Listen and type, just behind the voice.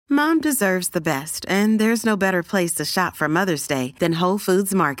Mom deserves the best, and there's no better place to shop for Mother's Day than Whole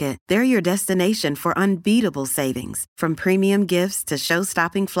Foods Market. They're your destination for unbeatable savings, from premium gifts to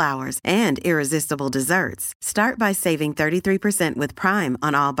show-stopping flowers and irresistible desserts. Start by saving 33% with Prime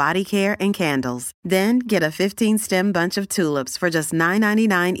on all body care and candles. Then get a 15-stem bunch of tulips for just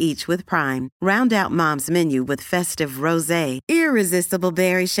 $9.99 each with Prime. Round out Mom's menu with festive rosé, irresistible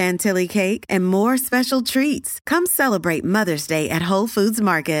berry chantilly cake, and more special treats. Come celebrate Mother's Day at Whole Foods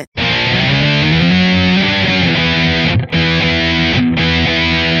Market. Good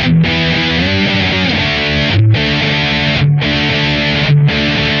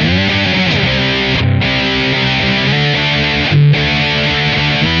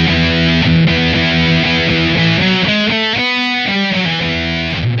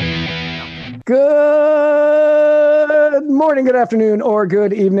morning, good afternoon, or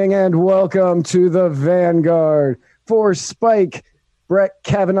good evening, and welcome to the Vanguard. For Spike, Brett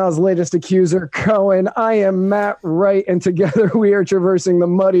Kavanaugh's latest accuser, Cohen, I am Matt Wright, and together we are traversing the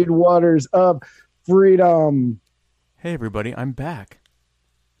muddied waters of freedom. Hey, everybody, I'm back.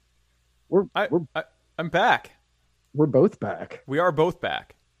 I'm back. We're both back. We are both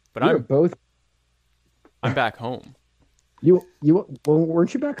back, but I'm back home. Well,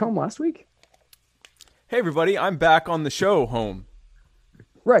 weren't you back home last week? Hey, everybody, I'm back on the show home.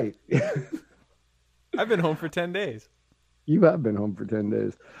 Right. I've been home for 10 days. You have been home for 10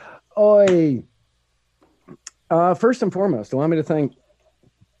 days. Oi. First and foremost, allow me to thank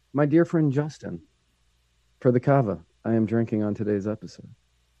my dear friend Justin for the kava I am drinking on today's episode.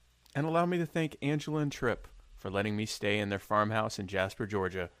 And allow me to thank Angela and Tripp for letting me stay in their farmhouse in Jasper,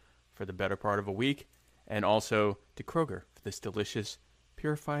 Georgia for the better part of a week. And also to Kroger for this delicious,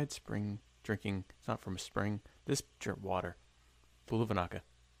 purified spring drinking. It's not from a spring. This water. Bulavanaka.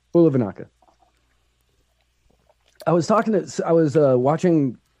 I was talking to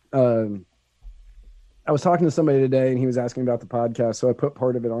somebody today, and he was asking about the podcast, so I put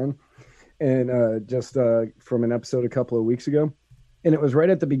part of it on, and just from an episode a couple of weeks ago, and it was right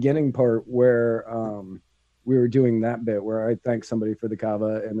at the beginning part where we were doing that bit where I thank somebody for the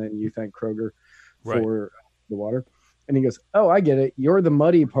kava, and then you thank Kroger for the water. And he goes, "Oh, I get it. You're the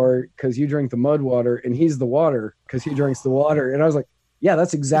muddy part because you drink the mud water, and he's the water because he drinks the water." And I was like, "Yeah,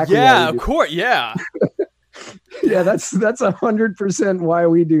 that's exactly yeah, of course, yeah, yeah, that's 100% why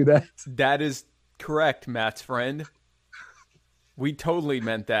we do that." That is correct, Matt's friend. We totally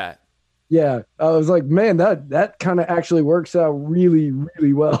meant that. Yeah, I was like, man, that kind of actually works out really,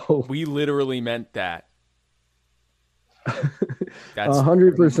 really well. We literally meant that. That's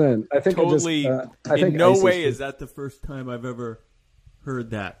 100%. I think totally. In no way is that the first time I've ever heard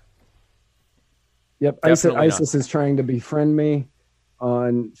that. Yep, ISIS is trying to befriend me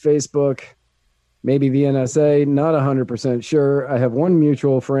on Facebook. Maybe the NSA. Not 100% sure. I have one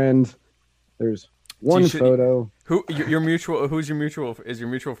mutual friend. There's one photo. Who's your mutual? Is your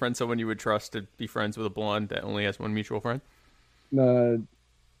mutual friend someone you would trust to be friends with a blonde that only has one mutual friend?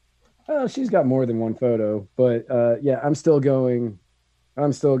 Well, she's got more than one photo, but yeah, I'm still going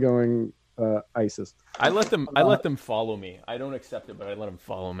ISIS. I let them follow me. I don't accept it, but I let them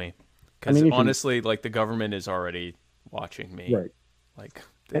follow me because honestly, like the government is already watching me, right? Like,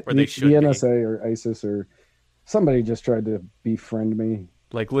 or they should. The NSA or ISIS or somebody just tried to befriend me.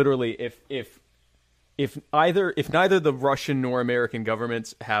 Like literally, if neither the Russian nor American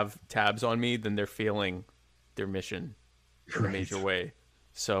governments have tabs on me, then they're failing their mission in a major way.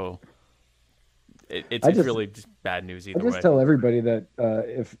 So it's really just bad news either way. I just tell everybody that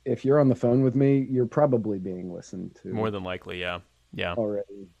if you're on the phone with me, you're probably being listened to. More than likely, yeah.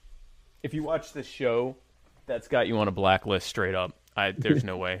 Already. If you watch the show, that's got you on a blacklist straight up. There's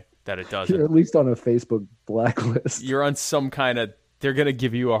no way that it doesn't. You're at least on a Facebook blacklist. You're on some kind of. They're gonna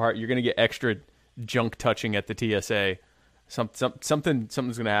give you a heart. You're gonna get extra junk touching at the TSA.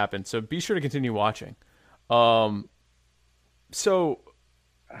 Something's gonna happen. So be sure to continue watching. So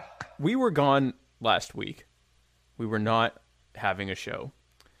we were gone last week. We were not having a show.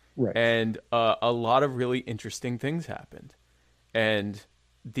 Right. And a lot of really interesting things happened. And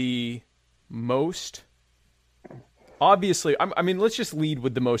the most obviously, I mean, let's just lead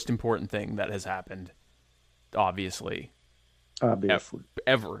with the most important thing that has happened. Obviously.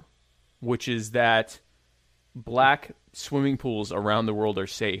 Ever. Which is that black swimming pools around the world are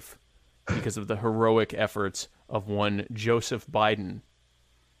safe because of the heroic efforts of one Joseph Biden.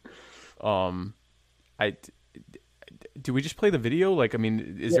 Do we just play the video? Like, I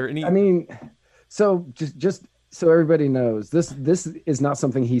mean, is there any? I mean, so just so everybody knows, this is not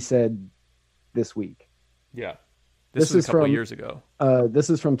something he said this week. Yeah, this is a couple of years ago. This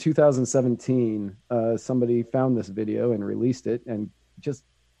is from 2017. Somebody found this video and released it, and just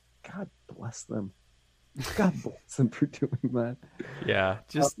God bless them. God bless them for doing that. Yeah,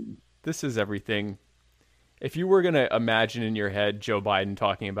 just this is everything. If you were going to imagine in your head Joe Biden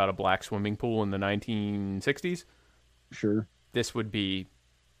talking about a black swimming pool in the 1960s, sure, this would be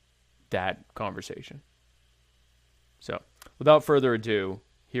that conversation. So, without further ado,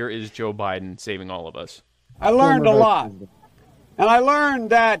 here is Joe Biden saving all of us. I learned a lot, and I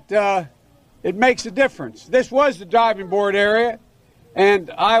learned that it makes a difference. This was the diving board area, and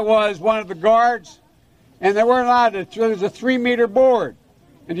I was one of the guards, and there was a 3-meter board.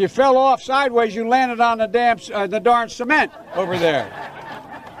 And if you fell off sideways, you landed on the darn cement over there.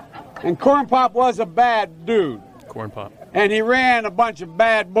 And Corn Pop was a bad dude. Corn Pop. And he ran a bunch of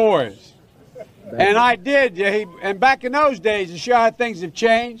bad boys. And I did. And back in those days, to show how things have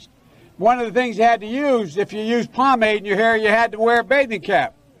changed, one of the things you had to use, if you used pomade in your hair, you had to wear a bathing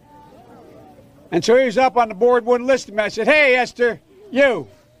cap. And so he was up on the board, wouldn't listen to me. I said, hey, Esther, you,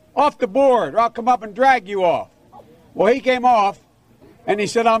 off the board, or I'll come up and drag you off. Well, he came off, and he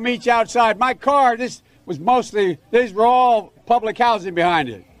said, I'll meet you outside. My car, these were all public housing behind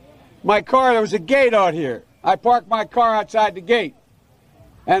it. My car, there was a gate out here. I parked my car outside the gate.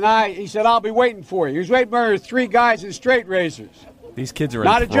 And he said, I'll be waiting for you. He was waiting for 3 guys in straight razors. These kids are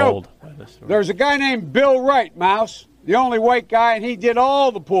not a joke. There's a guy named Bill Wright, Mouse, the only white guy, and he did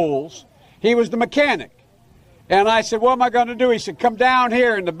all the pools. He was the mechanic. And I said, what am I going to do? He said, come down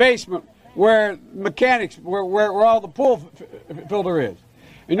here in the basement where mechanics, where all the pool filter is.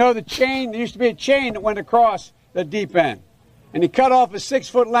 You know the chain, there used to be a chain that went across the deep end. And he cut off a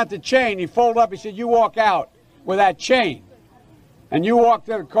 6-foot length of chain. He folded up, he said, you walk out with that chain. And you walk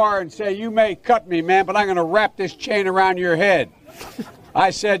to the car and say, you may cut me, man, but I'm going to wrap this chain around your head.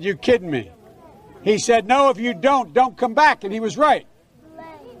 I said, you kidding me? He said, no, if you don't come back. And he was right.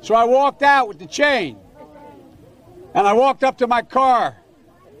 So I walked out with the chain. And I walked up to my car.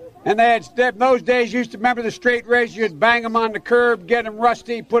 And in those days, you used to remember the straight razor. You'd bang them on the curb, get them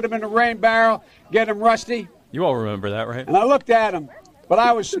rusty, put them in a rain barrel, get them rusty. You all remember that, right? And I looked at him, but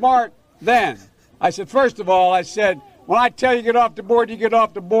I was smart then. I said, first of all, I said, when I tell you get off the board, you get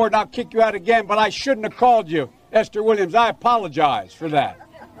off the board, and I'll kick you out again, but I shouldn't have called you Esther Williams. I apologize for that.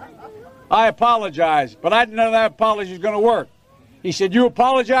 I apologize, but I didn't know that apology was going to work. He said, you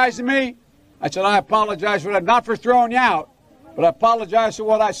apologize to me? I said, I apologize for that, not for throwing you out, but I apologize for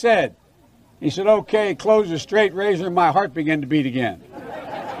what I said. He said, okay, close the straight razor, and my heart began to beat again.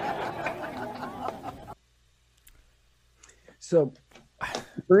 So,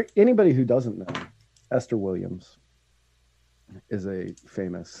 for anybody who doesn't know, Esther Williams is a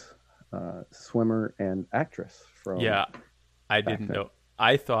famous swimmer and actress from. Yeah, I didn't know.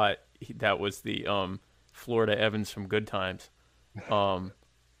 I thought that was the Florida Evans from Good Times, and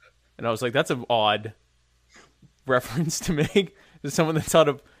I was like, that's an odd reference to make to someone that's out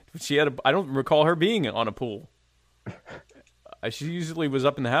of. I don't recall her being on a pool. She usually was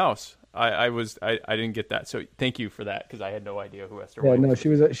up in the house. I didn't get that. So thank you for that, because I had no idea who Esther was. Yeah, no,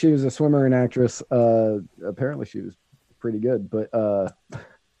 she was a swimmer and actress. Apparently she was pretty good, but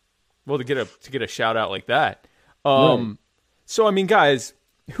well, to get a shout out like that. Right. So I mean, guys,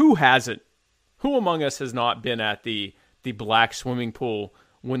 who hasn't? Who among us has not been at the black swimming pool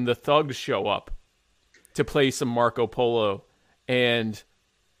when the thugs show up to play some Marco Polo and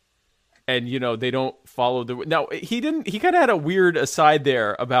you know, they don't follow the. Now he kind of had a weird aside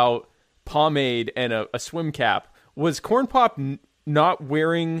there about pomade and a swim cap. Was Corn Pop not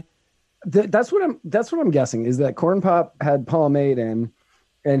wearing? That's what I'm guessing, is that Corn Pop had pomade in,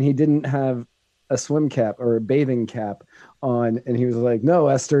 and he didn't have a swim cap or a bathing cap on, and he was like, "No,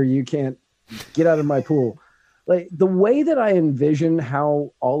 Esther, you can't get out of my pool." Like, the way that I envision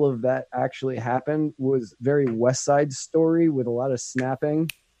how all of that actually happened was very West Side Story, with a lot of snapping.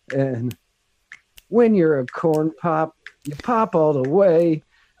 And when you're a Corn Pop, you pop all the way.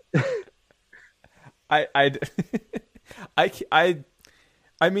 I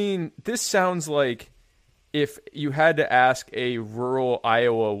mean, this sounds like if you had to ask a rural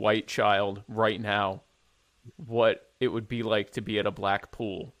Iowa white child right now what it would be like to be at a black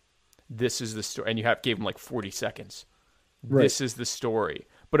pool. This is the story, and gave him like 40 seconds. Right. This is the story.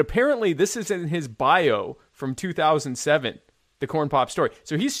 But apparently this is in his bio from 2007, the Corn Pop story.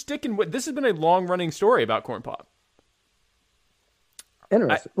 So he's sticking with, this has been a long-running story about Corn Pop.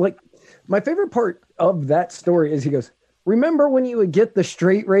 Interesting. My favorite part of that story is he goes, remember when you would get the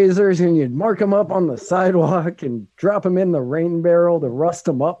straight razors and you'd mark them up on the sidewalk and drop them in the rain barrel to rust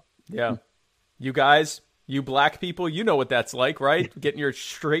them up? Yeah. You guys, you black people, you know what that's like, right? Getting your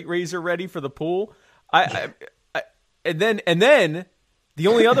straight razor ready for the pool. And then the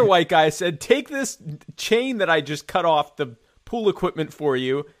only other white guy said, take this chain that I just cut off the pool equipment for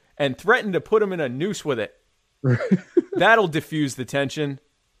you and threaten to put him in a noose with it. That'll diffuse the tension.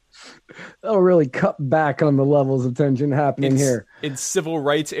 That'll really cut back on the levels of tension happening here. In civil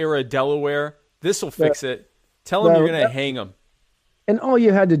rights era Delaware, this will fix it. Tell him you're going to hang him. And all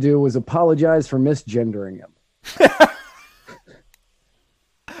you had to do was apologize for misgendering him.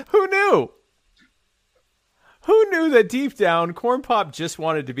 Who knew? Who knew that deep down, Corn Pop just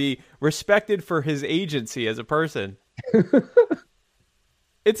wanted to be respected for his agency as a person?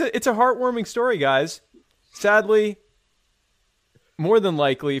 It's a heartwarming story, guys. Sadly, more than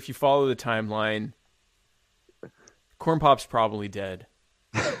likely, if you follow the timeline, Corn Pop's probably dead.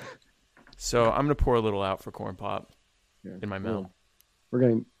 So I'm going to pour a little out for Corn Pop in my mouth. We're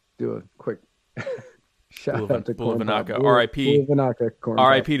going to do a quick shout out to Corn Pop. R.I.P.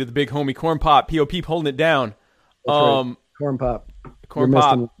 R.I.P. to the big homie Corn Pop. P.O.P. holding it down. Right. Corn Pop. Corn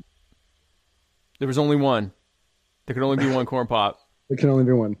Pop. There was only one. There could only be one Corn Pop. There can only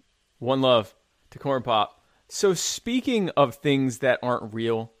be one. One love to Corn Pop. So speaking of things that aren't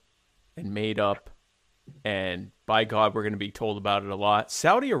real and made up, and by God, we're going to be told about it a lot,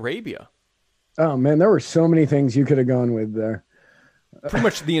 Saudi Arabia. Oh, man, there were so many things you could have gone with there. Pretty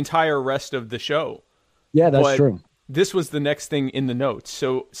much the entire rest of the show. Yeah, that's true. This was the next thing in the notes.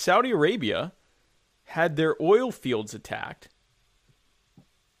 So Saudi Arabia had their oil fields attacked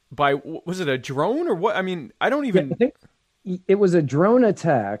by, was it a drone or what? I mean, I don't even... I think it was a drone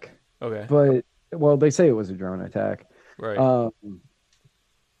attack. Okay. But, well, they say it was a drone attack. Right.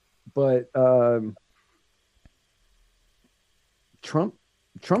 Trump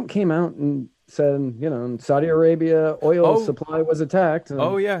came out and said, Saudi Arabia oil supply was attacked.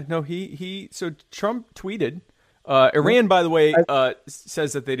 Oh yeah, no, so Trump tweeted. Iran, by the way,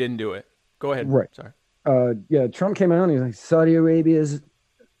 says that they didn't do it. Go ahead. Right. Sorry. Trump came out and he's like, Saudi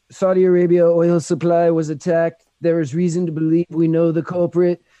Arabia oil supply was attacked. There is reason to believe we know the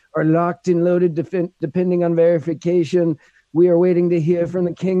culprit, are locked and loaded depending on verification. We are waiting to hear from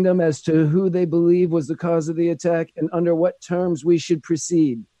the kingdom as to who they believe was the cause of the attack and under what terms we should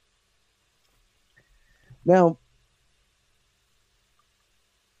proceed. Now,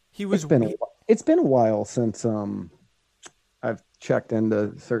 it's been a while since I've checked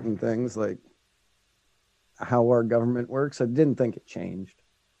into certain things like how our government works. I didn't think it changed,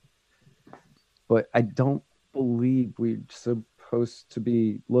 but I don't believe we're supposed to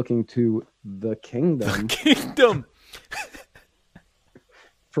be looking to the kingdom.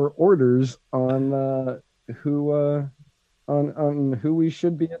 For orders on who we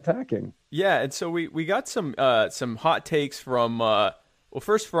should be attacking. Yeah, and so we got some hot takes from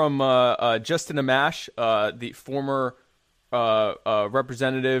first from Justin Amash, the former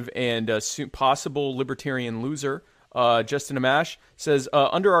representative and possible libertarian loser. Justin Amash says,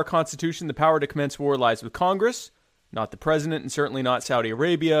 under our Constitution, the power to commence war lies with Congress, not the president, and certainly not Saudi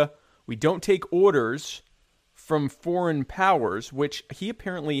Arabia. We don't take orders from foreign powers, which he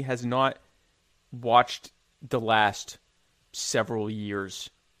apparently has not watched the last several years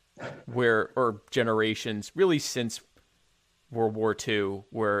or generations, really since World War II,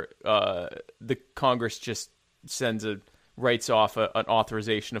 where the Congress just writes off an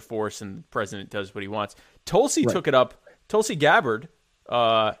authorization of force and the president does what he wants. Tulsi took it up. Tulsi Gabbard,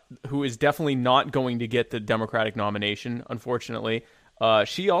 who is definitely not going to get the Democratic nomination, unfortunately,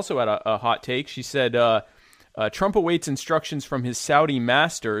 she also had a hot take. She said, Trump awaits instructions from his Saudi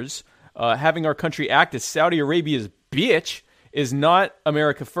masters. Having our country act as Saudi Arabia's bitch is not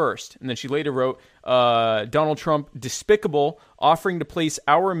America first. And then she later wrote, Donald Trump, despicable, offering to place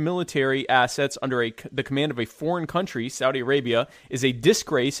our military assets under the command of a foreign country, Saudi Arabia, is a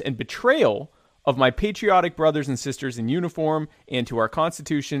disgrace and betrayal of my patriotic brothers and sisters in uniform and to our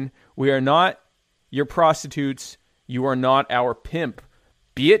Constitution. We are not your prostitutes. You are not our pimp.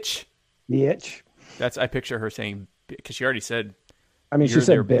 Bitch. Bitch. I picture her saying, because she already said, she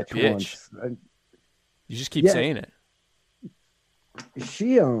said bitch once. You just keep saying it.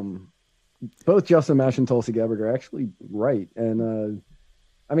 She, both Justin Amash and Tulsi Gabbard are actually right. And,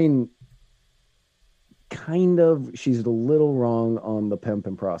 kind of, she's a little wrong on the pimp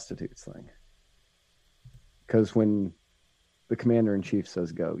and prostitutes thing. Because when the commander-in-chief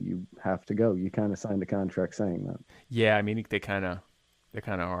says go, you have to go. You kind of signed a contract saying that. Yeah, they kind of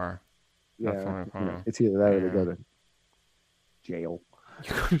are. Yeah, it's either that or they go to jail.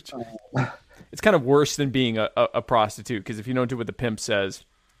 It's kind of worse than being a prostitute, because if you don't do what the pimp says,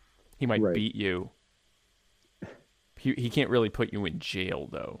 he might beat you. He can't really put you in jail,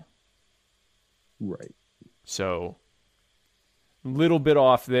 though. Right. So, a little bit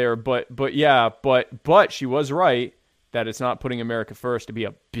off there, but she was right that it's not putting America first to be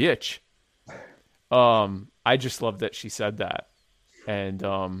a bitch. I just love that she said that. and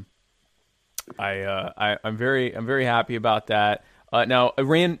I'm very happy about that. Now,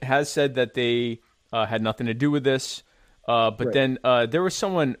 Iran has said that they had nothing to do with this, but Right. then there was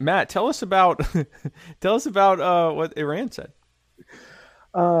someone. Matt, tell us about what Iran said.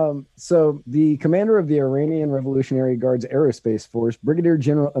 So the commander of the Iranian Revolutionary Guards Aerospace Force, Brigadier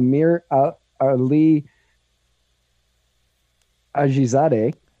General Amir Ali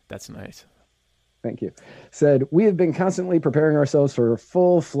Ajizadeh, That's nice. thank you, said, "We have been constantly preparing ourselves for a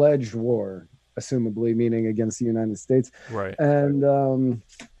full-fledged war," assumably meaning against the United States. Right. And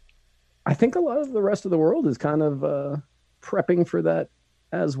I think a lot of the rest of the world is kind of prepping for that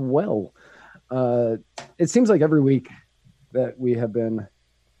as well. It seems like every week that we have been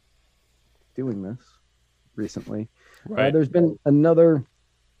doing this recently, Right. there's been another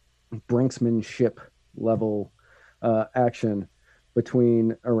brinksmanship level action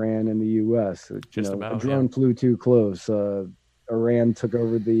between Iran and the U.S. Just a about, drone flew too close. Iran took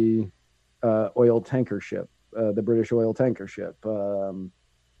over the oil tanker ship, the British oil tanker ship.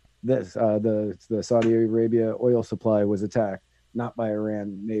 The Saudi Arabia oil supply was attacked, not by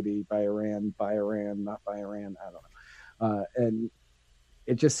Iran, maybe by Iran, not by Iran. I don't know. And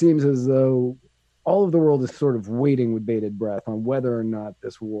it just seems as though all of the world is sort of waiting with bated breath on whether or not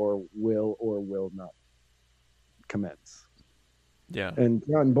this war will or will not commence. Yeah. And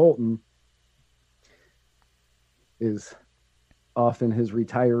John Bolton is off in his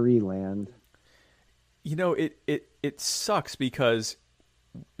retiree land. You know, it sucks because,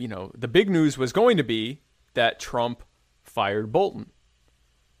 you know, the big news was going to be that Trump fired Bolton,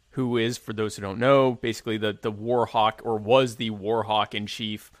 who is, for those who don't know, basically the war hawk, or was the war hawk in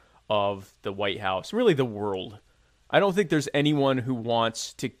chief of the White House, really the world. I don't think there's anyone who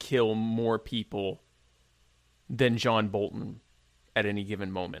wants to kill more people than John Bolton at any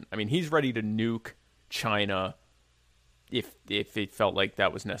given moment. I mean, he's ready to nuke China if it felt like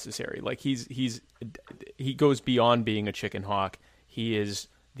that was necessary. Like he goes beyond being a chicken hawk. He is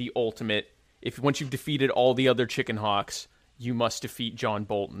the ultimate. Once you've defeated all the other chicken hawks, you must defeat John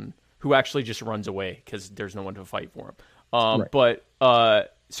Bolton, who actually just runs away because there's no one to fight for him. Right. But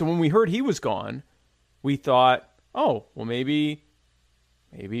so when we heard he was gone, we thought, oh, well, maybe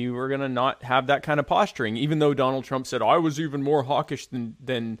we're gonna not have that kind of posturing. Even though Donald Trump said I was even more hawkish than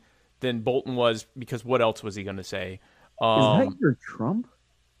Bolton was, because what else was he gonna say? Is that your Trump?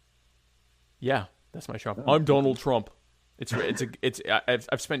 Yeah, that's my Trump. I'm Donald Trump.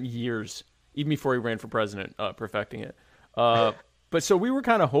 I've spent years, even before he ran for president, perfecting it. But so we were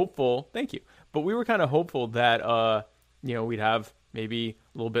kind of hopeful. Thank you. But we were kind of hopeful that we'd have maybe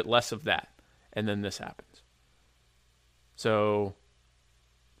a little bit less of that, and then this happens. So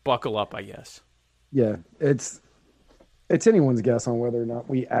buckle up, I guess. Yeah, it's anyone's guess on whether or not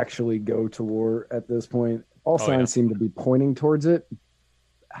we actually go to war at this point. All signs seem to be pointing towards it.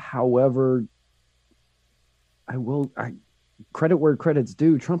 However, I credit where credit's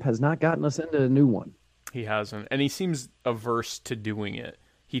due. Trump has not gotten us into a new one. He hasn't, and he seems averse to doing it.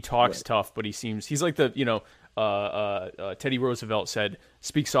 He talks tough, but he's like Teddy Roosevelt said,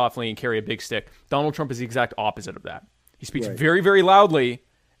 "Speak softly and carry a big stick." Donald Trump is the exact opposite of that. He speaks very, very loudly,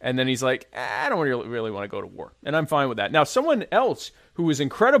 and then he's like, "I don't really want to go to war," and I'm fine with that. Now, someone else who is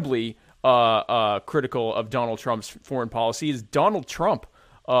incredibly critical of Donald Trump's foreign policy is Donald Trump.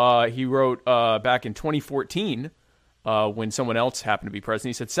 He wrote back in 2014, when someone else happened to be president,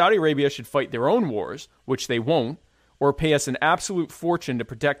 he said, Saudi Arabia should fight their own wars, which they won't, or pay us an absolute fortune to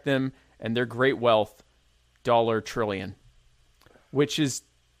protect them and their great wealth, $1 trillion, which is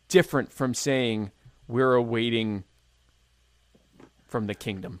different from saying we're awaiting from the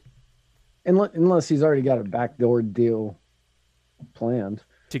kingdom. Unless he's already got a backdoor deal planned.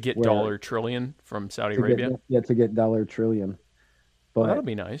 To get $1 trillion from Saudi Arabia? To get $1 trillion. But that'll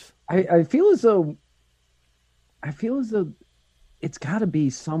be nice. I feel as though it's got to be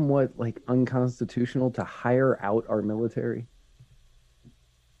somewhat like unconstitutional to hire out our military.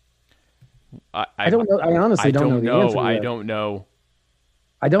 I don't know. I honestly don't know the answer. I don't know.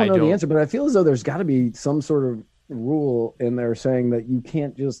 I don't know the answer, but I feel as though there's got to be some sort of rule in there saying that you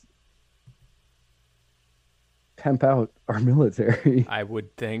can't just pimp out our military. I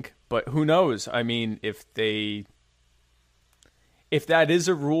would think, but who knows? I mean, if that is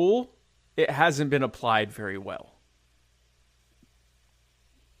a rule, it hasn't been applied very well.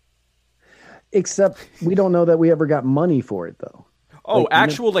 Except we don't know that we ever got money for it, though. Oh,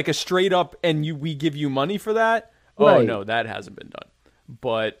 like a straight up, and we give you money for that? Right. Oh, no, that hasn't been done.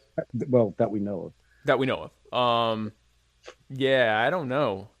 But that we know of. Yeah, I don't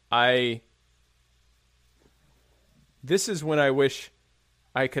know. This is when I wish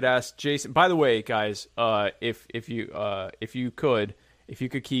I could ask Jason. By the way, guys, if you could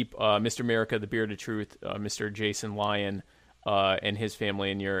keep Mr. America, the Bearded Truth, Mr. Jason Lyon, and his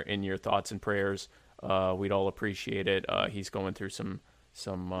family in your thoughts and prayers, we'd all appreciate it. He's going through some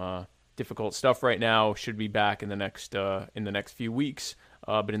difficult stuff right now. Should be back in the next few weeks.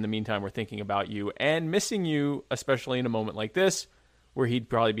 But in the meantime, we're thinking about you and missing you, especially in a moment like this, where he'd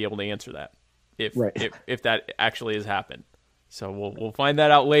probably be able to answer that if that actually has happened. So we'll find that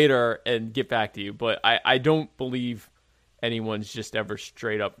out later and get back to you. But I don't believe anyone's just ever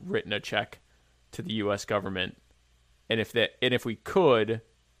straight up written a check to the U.S. government. And if that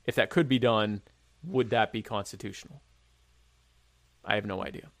could be done, would that be constitutional? I have no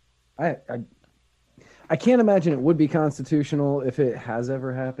idea. I can't imagine it would be constitutional if it has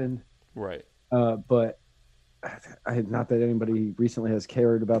ever happened. Right. But not that anybody recently has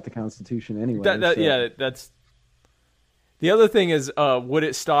cared about the Constitution anyway. Yeah, that's. The other thing is, would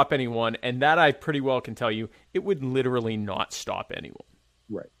it stop anyone? And that I pretty well can tell you, it would literally not stop anyone.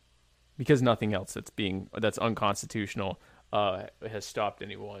 Right. Because nothing else that's unconstitutional has stopped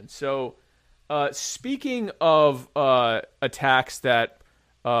anyone. So, speaking of attacks that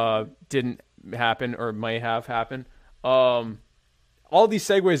didn't happen or may have happened, all these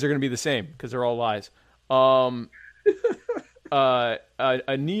segues are going to be the same because they're all lies. A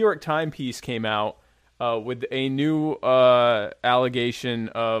New York Times piece came out with a new allegation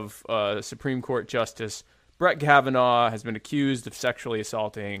of Supreme Court Justice Brett Kavanaugh has been accused of sexually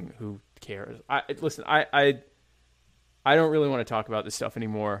assaulting. Who cares? I don't really want to talk about this stuff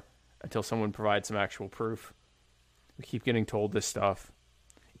anymore until someone provides some actual proof. We keep getting told this stuff.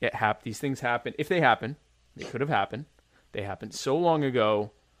 These things happen. If they happen, they could have happened. They happened so long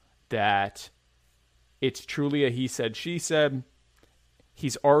ago that it's truly a he said, she said.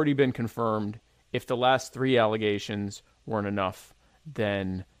 He's already been confirmed. If the last 3 allegations weren't enough,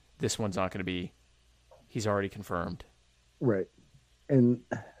 then this one's not going to be. He's already confirmed. Right. And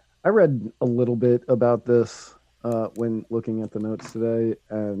I read a little bit about this when looking at the notes today,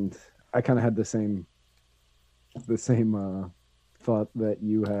 and I kind of had the same thought that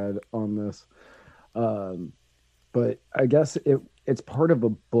you had on this. But I guess it's part of a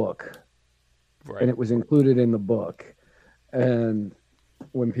book, right. And it was included in the book. And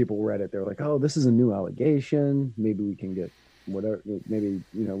when people read it, they're like, "Oh, this is a new allegation. Maybe we can get whatever. Maybe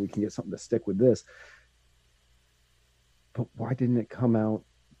we can get something to stick with this." But why didn't it come out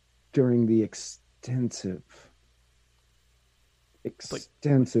during the extensive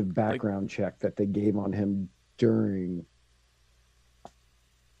background check that they gave on him during?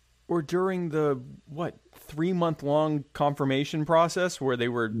 Or during the 3-month-long confirmation process where they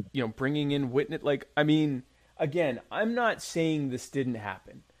were, bringing in witness. Again, I'm not saying this didn't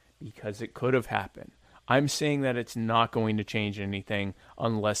happen because it could have happened. I'm saying that it's not going to change anything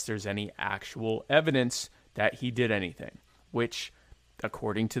unless there's any actual evidence that he did anything, which,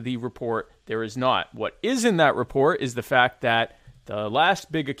 according to the report, there is not. What is in that report is the fact that the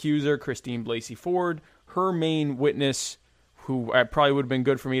last big accuser, Christine Blasey Ford, her main witness, who probably would have been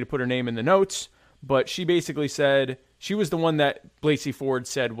good for me to put her name in the notes, but she basically said she was the one that Blasey Ford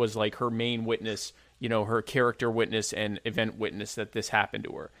said was like her main witness, her character witness and event witness that this happened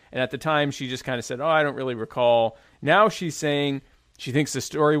to her. And at the time, she just kind of said, "Oh, I don't really recall." Now she's saying she thinks the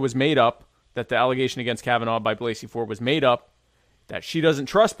story was made up, that the allegation against Kavanaugh by Blasey Ford was made up, that she doesn't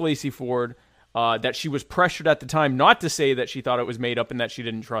trust Blasey Ford, that she was pressured at the time not to say that she thought it was made up and that she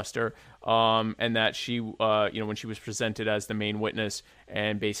didn't trust her, and that she, when she was presented as the main witness,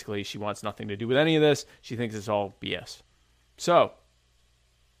 and basically she wants nothing to do with any of this, she thinks it's all BS. So,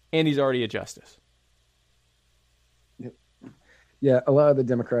 Andy's already a justice. Yeah, a lot of the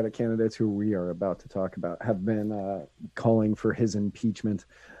Democratic candidates who we are about to talk about have been calling for his impeachment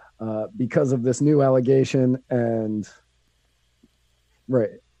because of this new allegation. And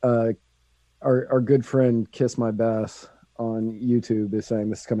our good friend Kiss My Bass on YouTube is saying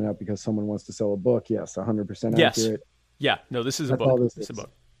this is coming out because someone wants to sell a book. Yes, 100% accurate. Yeah, no, this is a book. This is a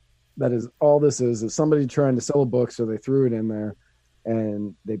book. That is all this is somebody trying to sell a book, so they threw it in there,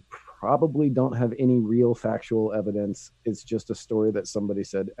 and they probably don't have any real factual evidence. It's just a story that somebody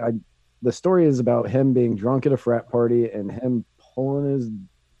said. The story is about him being drunk at a frat party and him pulling his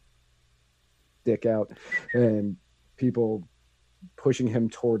dick out and people pushing him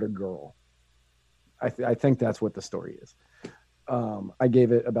toward a girl. I think that's what the story is. I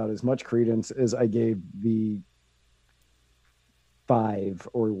gave it about as much credence as I gave the 5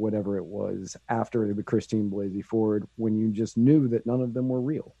 or whatever it was after the Christine Blasey Ford, when you just knew that none of them were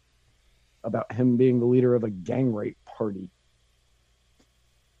real, about him being the leader of a gang rape party.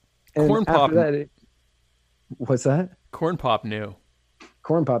 And Corn Pop. What's that? Corn Pop knew.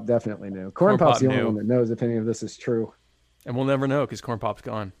 Corn Pop definitely knew. Corn Pop's the only one that knows if any of this is true. And we'll never know because Corn Pop's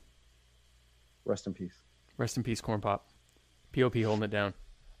gone. Rest in peace. Rest in peace, Corn Pop. POP holding it down.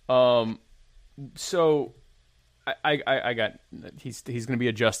 So I got he's going to be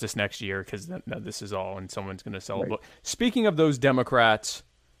a justice next year because this is all, and someone's going to sell a book. Speaking of those Democrats,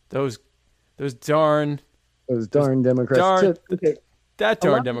 those darn Democrats. That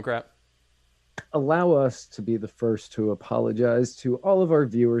darn Democrat. Allow us to be the first to apologize to all of our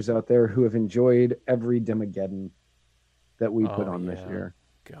viewers out there who have enjoyed every Demageddon that we put on this year.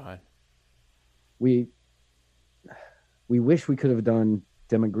 God. We wish we could have done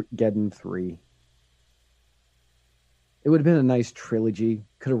Demageddon 3. It would have been a nice trilogy.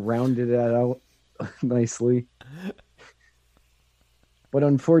 Could have rounded it out nicely. But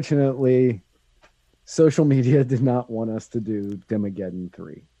unfortunately, social media did not want us to do Demageddon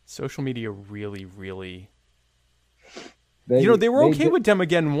 3. Social media really, really... They were okay with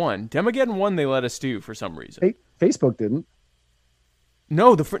Demageddon 1. Demageddon 1 they let us do for some reason. Facebook didn't.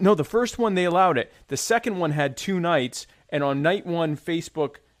 No, the first one they allowed it. The second one had 2 nights, and on night 1,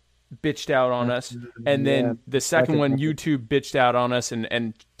 Facebook bitched out on us, and then the second one, YouTube bitched out on us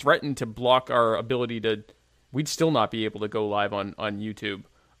and threatened to block our ability to... We'd still not be able to go live on YouTube.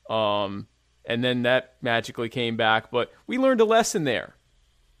 And then that magically came back, but we learned a lesson there.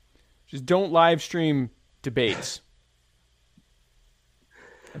 Just don't live stream debates.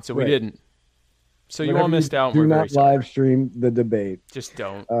 And so we didn't. So you all missed out. Do not live stream the debate. Just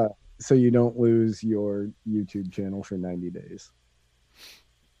don't. So you don't lose your YouTube channel for 90 days.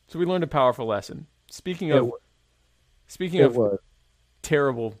 So we learned a powerful lesson. Speaking of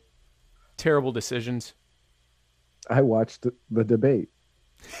terrible, terrible decisions. I watched the debate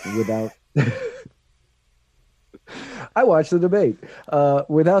without... I watched the debate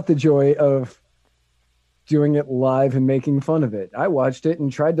without the joy of doing it live and making fun of it. I watched it and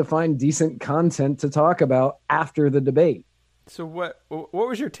tried to find decent content to talk about after the debate. So what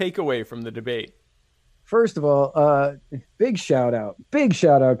was your takeaway from the debate? First of all, big shout out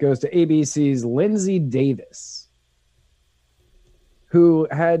goes to ABC's Lindsay Davis, who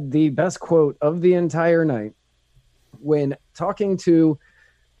had the best quote of the entire night when talking to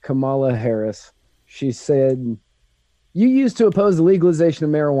Kamala Harris. She said, "You used to oppose the legalization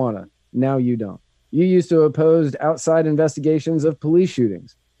of marijuana. Now you don't. You used to oppose outside investigations of police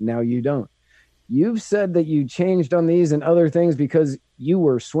shootings. Now you don't. You've said that you changed on these and other things because you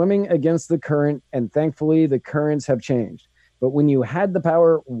were swimming against the current, and thankfully the currents have changed. But when you had the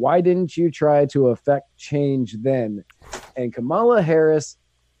power, why didn't you try to affect change then?" And Kamala Harris,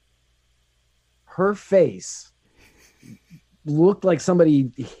 her face looked like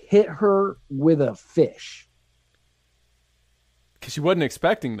somebody hit her with a fish. Because she wasn't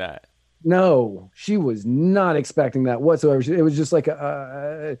expecting that. No, she was not expecting that whatsoever. It was just like,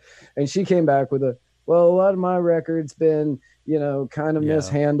 and she came back with a lot of my record's been, kind of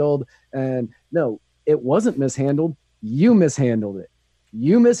mishandled. And no, it wasn't mishandled. You mishandled it.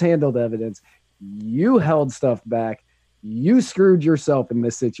 You mishandled evidence. You held stuff back. You screwed yourself in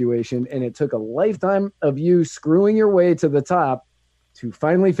this situation. And it took a lifetime of you screwing your way to the top to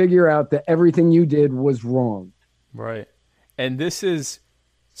finally figure out that everything you did was wrong. Right. And this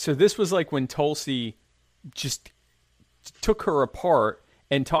was like when Tulsi just took her apart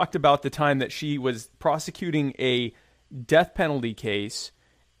and talked about the time that she was prosecuting a death penalty case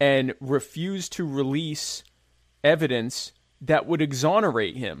and refused to release evidence that would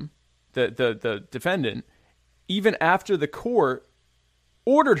exonerate him, the defendant. Even after the court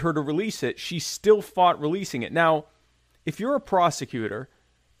ordered her to release it, she still fought releasing it. Now, if you're a prosecutor,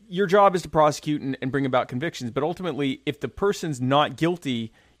 your job is to prosecute and bring about convictions. But ultimately, if the person's not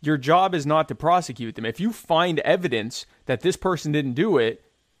guilty, your job is not to prosecute them. If you find evidence that this person didn't do it,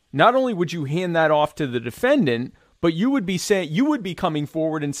 not only would you hand that off to the defendant, but you would be coming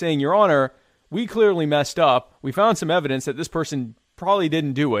forward and saying, Your Honor, we clearly messed up. We found some evidence that this person probably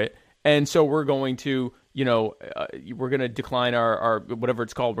didn't do it. And so we're going to, we're going to decline our whatever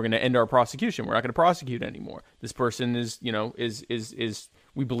it's called. We're going to end our prosecution. We're not going to prosecute anymore. This person is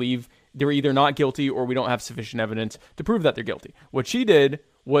we believe they're either not guilty or we don't have sufficient evidence to prove that they're guilty. What she did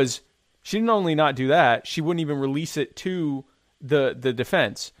was she didn't only not do that, she wouldn't even release it to the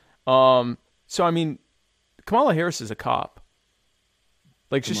defense. So, I mean, Kamala Harris is a cop.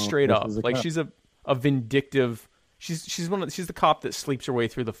 Like, just straight up. Like, she's a vindictive... She's the cop that sleeps her way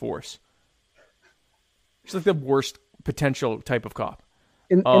through the force. She's like the worst potential type of cop.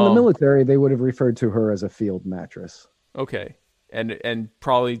 In the military, they would have referred to her as a field mattress. Okay. And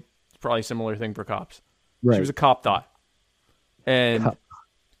probably similar thing for cops. Right. She was a cop dot. And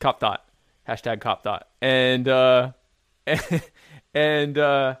cop dot. Hashtag cop dot. And and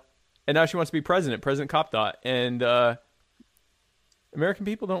now she wants to be President Cop Dot, and American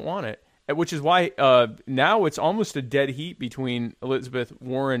people don't want it, which is why now it's almost a dead heat between Elizabeth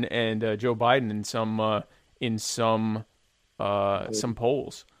Warren and Joe Biden in some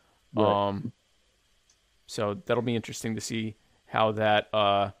polls. Right. So that'll be interesting to see how that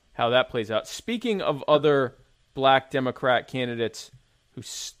plays out. Speaking of other black Democrat candidates who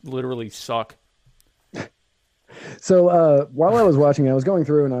literally suck. So while I was watching, I was going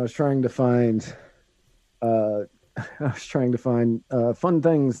through and I was trying to find fun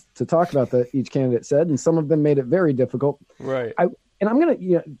things to talk about that each candidate said, and some of them made it very difficult. Right. I'm gonna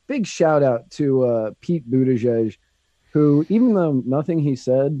big shout out to Pete Buttigieg, who, even though nothing he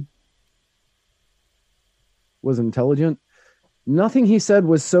said was intelligent, nothing he said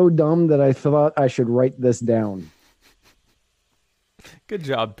was so dumb that I thought I should write this down. Good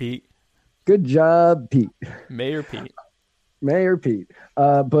job, Pete. Good job, Pete. Mayor Pete.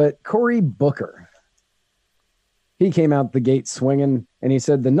 But Cory Booker, he came out the gate swinging, and he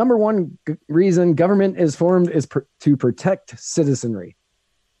said the number one reason government is formed is to protect citizenry.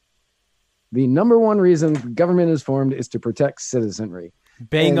 The number one reason government is formed is to protect citizenry.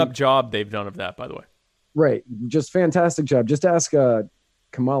 Bang up job they've done of that, by the way. Right. Just fantastic job. Just ask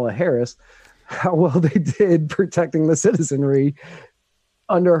Kamala Harris how well they did protecting the citizenry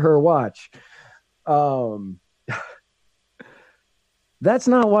under her watch. That's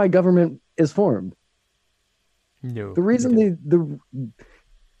not why government is formed. No. The reason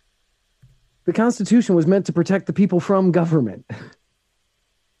the Constitution was meant to protect the people from government,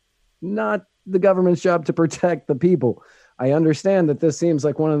 not the government's job to protect the people. I understand that this seems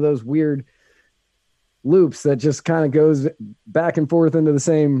like one of those weird loops that just kind of goes back and forth into the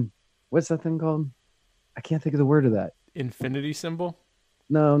same, what's that thing called? I can't think of the word of that. Infinity symbol?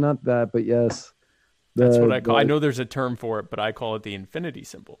 No, not that, but yes. That's what I call I know there's a term for it, but I call it the infinity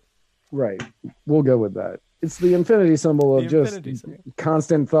symbol. Right. We'll go with that. It's the infinity symbol of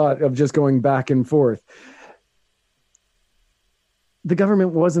constant thought of just going back and forth. The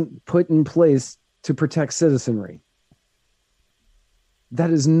government wasn't put in place to protect citizenry.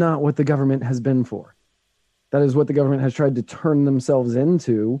 That is not what the government has been for. That is what the government has tried to turn themselves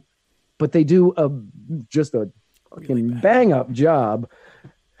into, but they do just a fucking bang up job.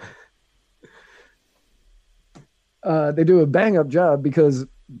 They do a bang up job because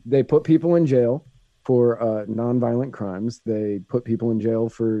they put people in jail for nonviolent crimes. They put people in jail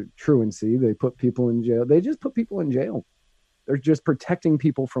for truancy. They put people in jail. They just put people in jail. They're just protecting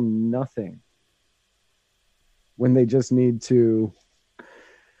people from nothing when they just need to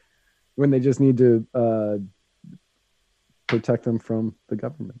protect them from the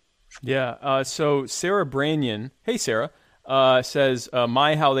government. Yeah. So Sarah Branyan, hey Sarah, says,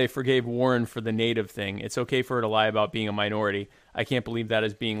 how they forgave Warren for the native thing. It's okay for her to lie about being a minority. I can't believe that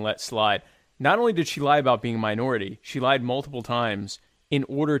is being let slide. Not only did she lie about being a minority, she lied multiple times in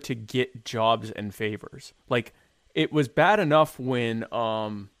order to get jobs and favors. Like, it was bad enough when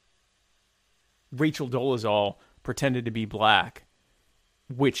Rachel Dolezal pretended to be black,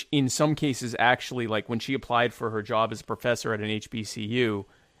 which in some cases actually, like when she applied for her job as a professor at an HBCU,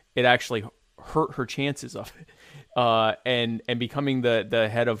 it actually hurt her chances of it. And becoming the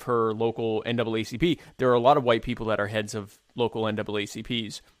head of her local NAACP, there are a lot of white people that are heads of local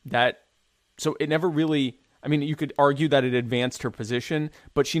NAACPs. So it never really, I mean, you could argue that it advanced her position,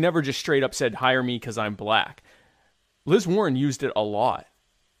 but she never just straight up said, hire me because I'm black. Liz Warren used it a lot.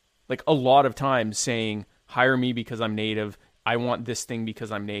 Like a lot of times saying, hire me because I'm native. I want this thing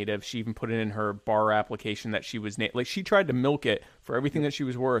because I'm native. She even put it in her bar application that she was native. Like she tried to milk it for everything that she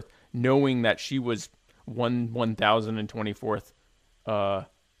was worth, knowing that she was 1,024th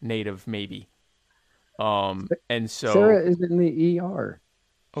native, maybe. And so Sarah is in the ER.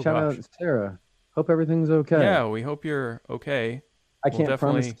 Oh, Shout gosh. out Sarah. Hope everything's okay. Yeah, we hope you're okay. I can't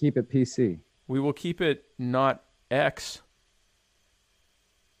promise to keep it PC. We will keep it not X.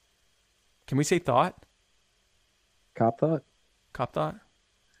 Can we say thought? Cop thought? Cop thought?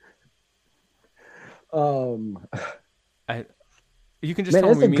 You can just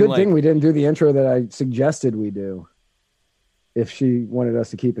tell it's me. a good thing we didn't do the intro that I suggested we do. If she wanted us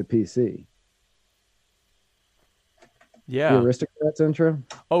to keep it PC. Yeah. The Aristocrats intro?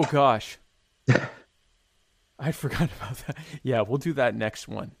 Oh, gosh. I forgot about that. Yeah, we'll do that next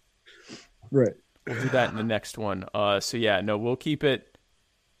one. Right. We'll do that in the next one. So, yeah, no, we'll keep it.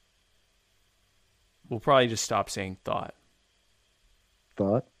 We'll probably just stop saying thought.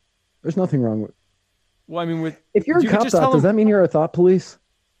 Thought? There's nothing wrong with. Well, I mean, if you're a cop thought, does that mean you're a thought police?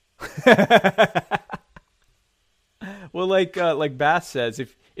 Well, like Bath says,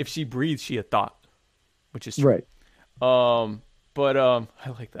 if she breathes, she a thought, which is true. Right. But I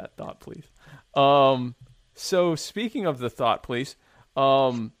like that thought, please. So speaking of the thought, please.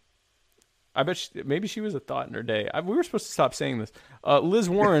 I bet maybe she was a thought in her day. We were supposed to stop saying this. Liz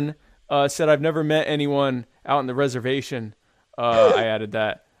Warren said, "I've never met anyone out on the reservation." I added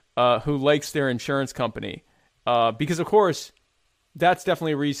that who likes their insurance company because, of course, that's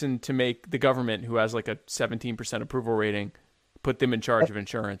definitely a reason to make the government, who has like a 17% approval rating, put them in charge of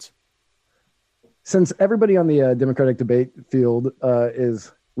insurance. Since everybody on the Democratic debate field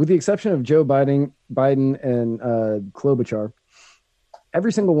is, with the exception of Joe Biden and Klobuchar,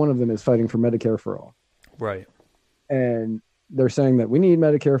 every single one of them is fighting for Medicare for all. Right. And they're saying that we need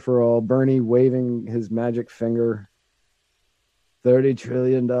Medicare for all. Bernie waving his magic finger, $30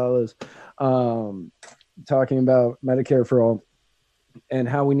 trillion, talking about Medicare for all and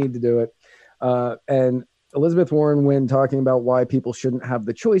how we need to do it. And Elizabeth Warren, when talking about why people shouldn't have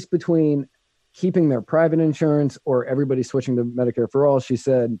the choice between keeping their private insurance or everybody switching to Medicare for all, she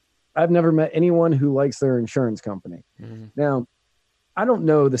said, "I've never met anyone who likes their insurance company." Mm-hmm. Now, I don't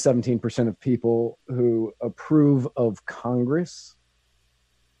know the 17% of people who approve of Congress,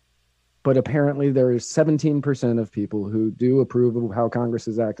 but apparently there is 17% of people who do approve of how Congress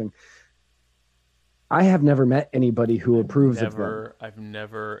is acting. I have never met anybody who approves of them. I've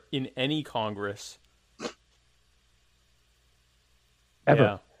never, in any Congress. Ever.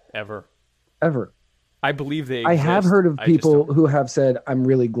 Yeah, ever. Ever. I believe they exist. I have heard of people who have said, "I'm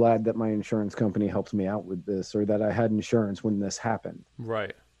really glad that my insurance company helped me out with this," or that I had insurance when this happened.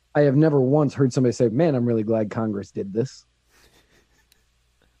 Right. I have never once heard somebody say, "Man, I'm really glad Congress did this."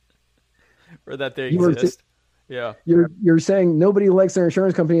 Or that they exist. Yeah. You're saying nobody likes their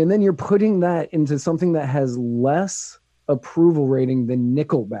insurance company, and then you're putting that into something that has less approval rating than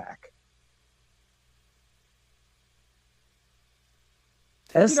Nickelback.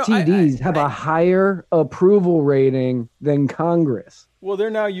 STDs have a higher approval rating than Congress. Well, they're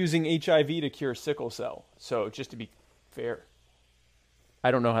now using HIV to cure sickle cell. So just to be fair,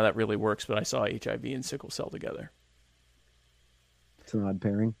 I don't know how that really works, but I saw HIV and sickle cell together. It's an odd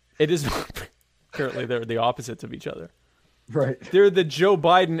pairing. It is. Apparently, they're the opposites of each other. Right. They're the Joe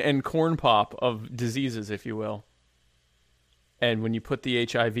Biden and corn pop of diseases, if you will. And when you put the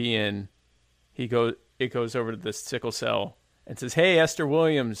HIV in, it goes over to the sickle cell and says, "Hey, Esther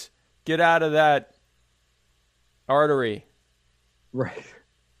Williams, get out of that artery." Right.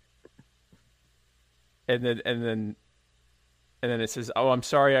 And then it says, "Oh, I'm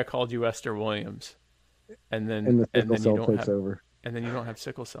sorry, I called you Esther Williams." And then the sickle cell takes over. And then you don't have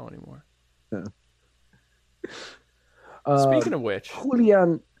sickle cell anymore. Yeah. Speaking of which,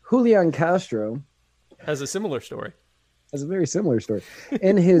 Julian Castro has a similar story. Has a very similar story.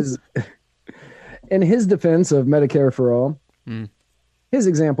 In his defense of Medicare for all, his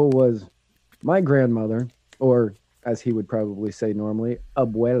example was my grandmother, or as he would probably say normally,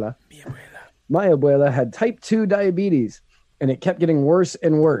 abuela. My abuela had type 2 diabetes, and it kept getting worse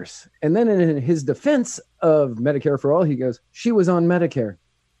and worse. And then in his defense of Medicare for all, he goes, "She was on Medicare."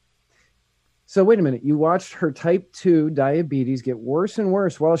 So wait a minute, you watched her type 2 diabetes get worse and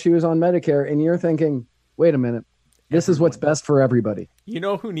worse while she was on Medicare, and you're thinking, wait a minute, this is what's best for everybody. You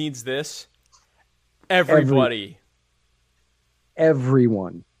know who needs this? Everybody.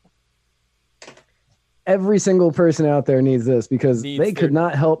 Everyone. Every single person out there needs this because they could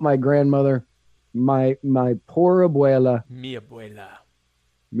not help my grandmother, my poor abuela. Mi abuela.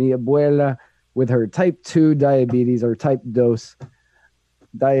 Mi abuela with her type 2 diabetes or type 2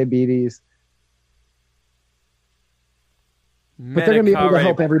 diabetes. But they're going to be able to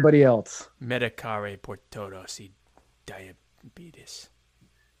help everybody else. Medicare por todos y diabetes.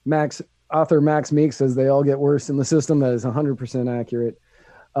 Author Max Meek says they all get worse in the system. That is 100% accurate.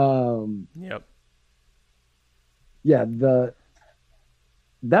 Yep. Yeah,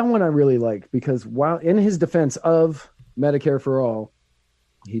 that one I really like because while in his defense of Medicare for all,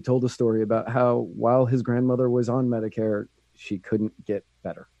 he told a story about how while his grandmother was on Medicare, she couldn't get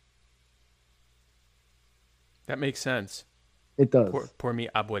better. That makes sense. It does. Por mi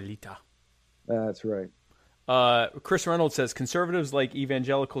abuelita. That's right. Chris Reynolds says conservatives like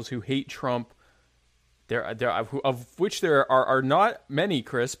evangelicals who hate Trump, of which there are not many,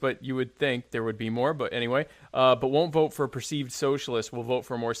 Chris, but you would think there would be more. But anyway, but won't vote for a perceived socialist. Will vote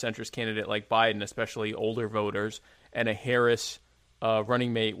for a more centrist candidate like Biden, especially older voters, and a Harris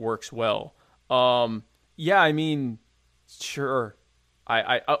running mate works well. Yeah, I mean, sure.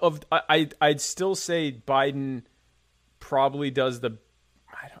 I'd still say Biden probably does the.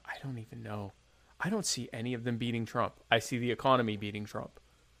 I don't even know. I don't see any of them beating Trump. I see the economy beating Trump.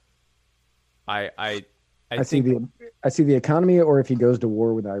 I see the economy, or if he goes to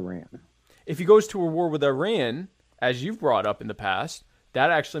war with Iran. If he goes to a war with Iran, as you've brought up in the past,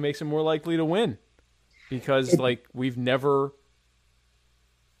 that actually makes him more likely to win because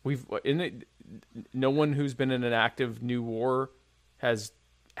no one who's been in an active new war has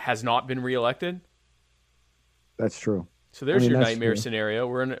not been reelected. That's true. So there's your nightmare scenario.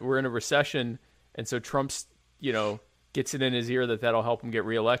 We're in a recession, and so Trump's gets it in his ear that'll help him get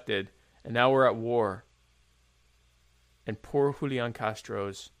reelected, and now we're at war. And poor Julian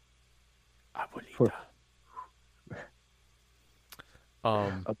Castro's abuelita.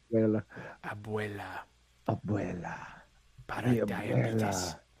 Abuela. Para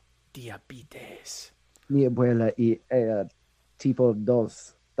diabetes. Diabetes. Mi abuela y tipo 2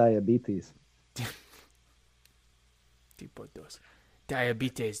 diabetes. Tipo 2.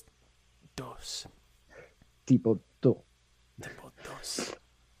 Diabetes 2. Tipo 2. Tipo 2.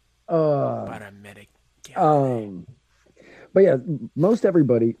 Para medicar. But yeah, most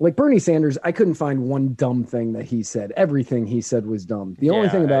everybody, like Bernie Sanders, I couldn't find one dumb thing that he said. Everything he said was dumb. The only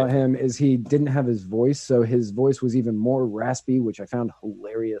thing about him is he didn't have his voice, so his voice was even more raspy, which I found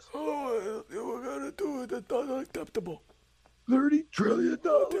hilarious. Oh, we're going to do it. That's unacceptable. $30 trillion.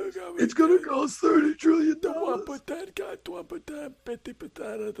 It's going to cost $30 trillion. 1% got 1%,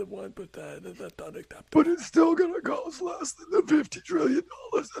 50% of the 1%. That's unacceptable. But it's still going to cost less than the $50 trillion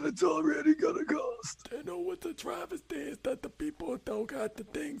that it's already going to cost. You know what the travesty is? That the people don't got the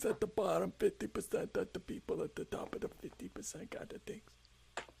things at the bottom 50%, that the people at the top of the 50% got the things.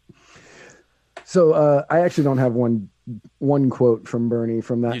 So I actually don't have one quote from Bernie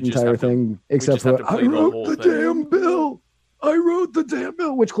from that entire thing, except for I wrote the damn bill. I wrote the damn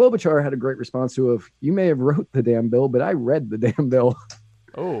bill, which Klobuchar had a great response to of, you may have wrote the damn bill, but I read the damn bill.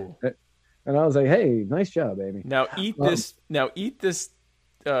 Oh. And I was like, hey, nice job, baby. Now eat this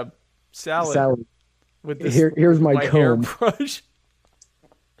salad. With this, here's my comb. Hairbrush.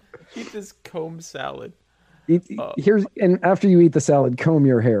 Eat this comb salad. And after you eat the salad, comb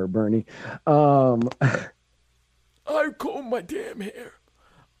your hair, Bernie. I comb my damn hair.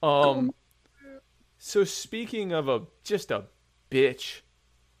 So speaking of just a bitch,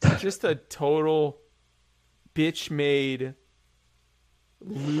 just a total bitch-made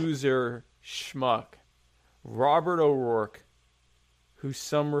loser schmuck, Robert O'Rourke, who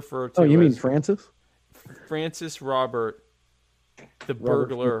some refer to you mean as Francis? Francis Robert, the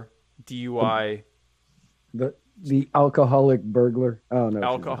burglar, DUI. The alcoholic burglar. Oh no.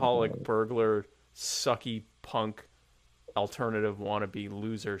 Alcoholic burglar, sucky punk, alternative wannabe,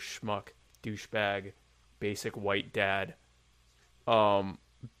 loser, schmuck, douchebag, basic white dad. Beto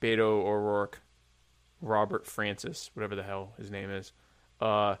O'Rourke, Robert Francis, whatever the hell his name is,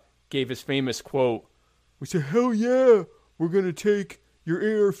 gave his famous quote. We said, hell yeah, we're going to take your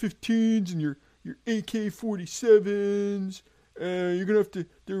AR-15s and your AK-47s, and you're going to have to,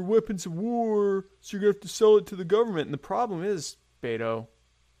 they're weapons of war, so you're going to have to sell it to the government. And the problem is, Beto,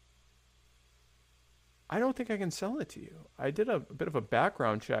 I don't think I can sell it to you. I did a bit of a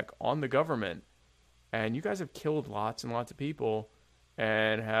background check on the government, and you guys have killed lots and lots of people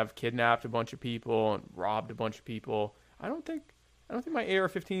and have kidnapped a bunch of people and robbed a bunch of people. I don't think my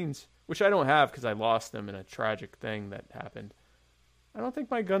AR-15s, which I don't have because I lost them in a tragic thing that happened. I don't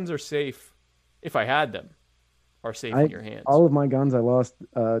think my guns are safe, if I had them, are safe in your hands. All of my guns I lost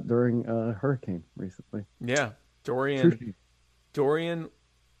during a hurricane recently. Yeah, Dorian.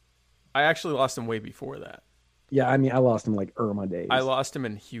 I actually lost him way before that. Yeah, I mean, I lost him like Irma days. I lost him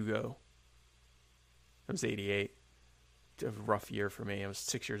in Hugo. I was 88. It was a rough year for me. I was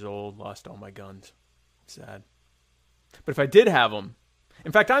 6 years old, lost all my guns. Sad. But if I did have them,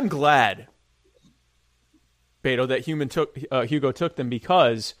 in fact, I'm glad, Beto, that Hugo took them,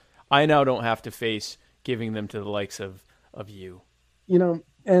 because I now don't have to face giving them to the likes of you. You know,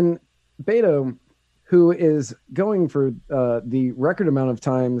 and Beto, who is going for the record amount of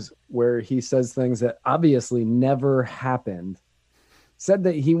times where he says things that obviously never happened, said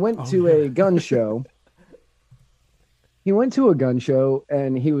that he went to a gun show. He went to a gun show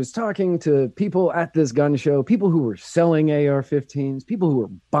and he was talking to people at this gun show, people who were selling AR-15s, people who were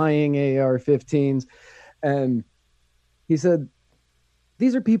buying AR-15s. And he said,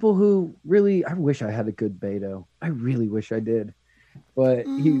 these are people who really, I wish I had a good Beto. I really wish I did. But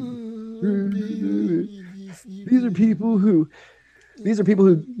these are people who,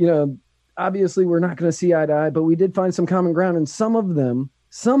 you know, obviously we're not going to see eye to eye, but we did find some common ground. And some of them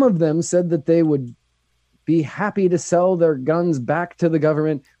said that they would be happy to sell their guns back to the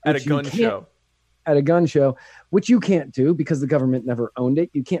government at a gun show. At a gun show, which you can't do because the government never owned it.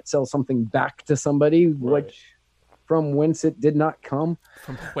 You can't sell something back to somebody, right, which from whence it did not come.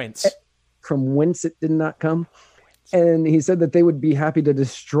 From whence it did not come. And he said that they would be happy to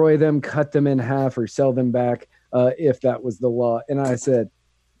destroy them, cut them in half, or sell them back. if that was the law. And I said,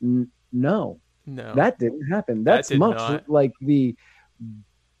 no, that didn't happen. That's much not. Like the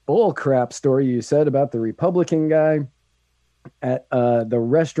bull crap story you said about the Republican guy at the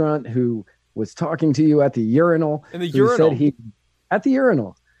restaurant who was talking to you at the urinal. In the urinal. Said at the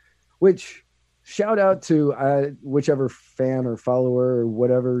urinal, which shout out to whichever fan or follower or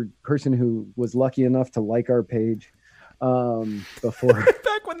whatever person who was lucky enough to like our page before.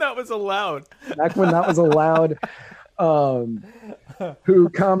 Back when that was allowed. Who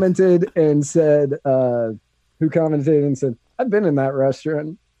commented and said, I've been in that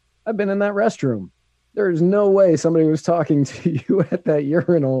restaurant. I've been in that restroom. There's no way somebody was talking to you at that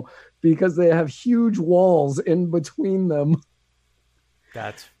urinal because they have huge walls in between them.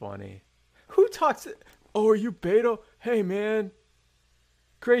 That's funny. Who talks? Oh, are you Beto? Hey, man.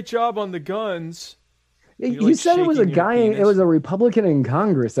 Great job on the guns. You said it was a guy, it was a Republican in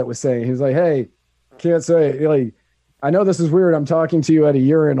Congress that was saying, he was like, hey, can't say, like, I know this is weird. I'm talking to you at a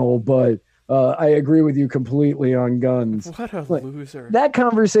urinal, but I agree with you completely on guns. What a loser. That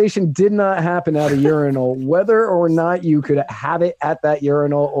conversation did not happen at a urinal, whether or not you could have it at that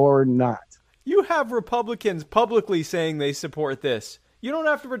urinal or not. You have Republicans publicly saying they support this. You don't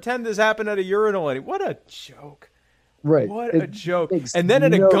have to pretend this happened at a urinal. What a joke. Right. What a joke. And then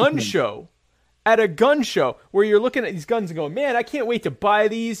at a gun show. At a gun show where you're looking at these guns and going, man, I can't wait to buy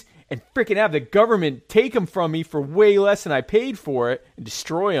these and freaking have the government take them from me for way less than I paid for it and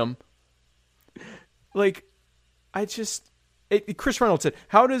destroy them. Like, Chris Reynolds said,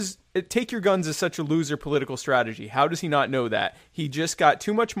 how does it take your guns as such a loser political strategy? How does he not know that? He just got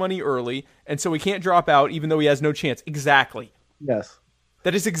too much money early, and so he can't drop out even though he has no chance. Exactly. Yes.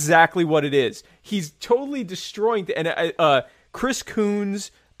 That is exactly what it is. He's totally destroying. And Chris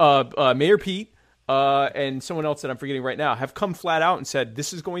Coons, Mayor Pete, and someone else that I'm forgetting right now have come flat out and said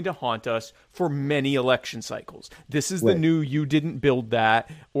this is going to haunt us for many election cycles. This is the new "you didn't build that"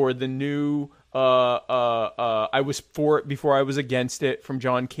 or the new I was for it before I was against it from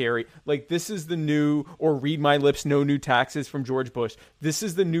John Kerry. Like, this is the new, or read my lips, no new taxes from George Bush. This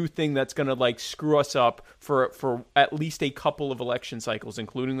is the new thing that's going to like screw us up for at least a couple of election cycles,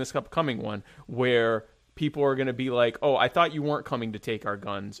 including this upcoming one, where people are going to be like, oh, I thought you weren't coming to take our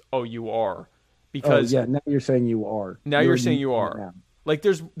guns. Oh, you are. Because now you're saying you are. Now you're saying you are. Now. Like,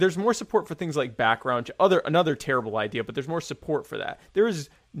 there's more support for things like background, another terrible idea, but there's more support for that. There is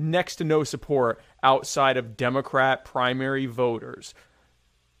next to no support outside of Democrat primary voters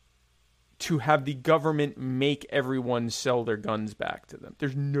to have the government make everyone sell their guns back to them.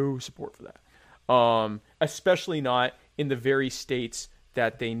 There's no support for that, especially not in the very states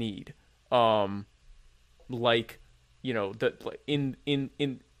that they need. Like, you know,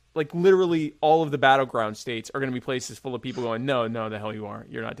 in like literally all of the battleground states are going to be places full of people going, no, the hell you aren't.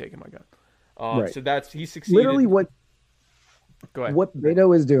 You're not taking my gun. Right. So he succeeded. Literally Go ahead. What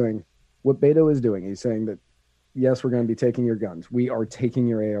Beto is doing, he's saying that, yes, we're going to be taking your guns. We are taking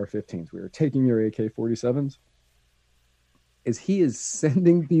your AR-15s. We are taking your AK-47s. He is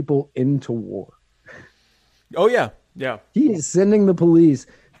sending people into war. Oh, yeah. Yeah. He is sending the police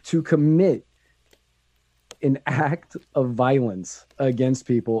to commit an act of violence against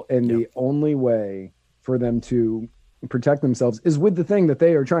people, and the only way for them to protect themselves is with the thing that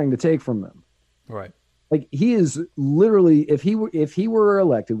they are trying to take from them. Right. Like, he is literally, if he were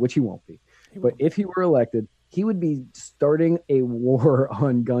elected, which he won't be, but if he were elected, he would be starting a war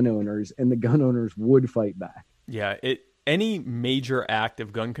on gun owners, and the gun owners would fight back. Yeah, any major act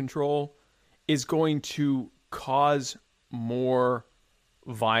of gun control is going to cause more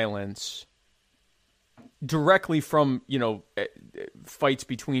violence directly from, you know, fights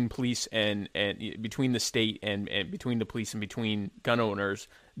between police and between the state and between the police and between gun owners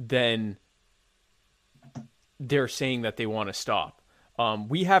than they're saying that they want to stop.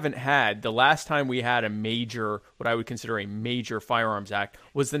 We haven't had, the last time we had a major, what I would consider a major firearms act,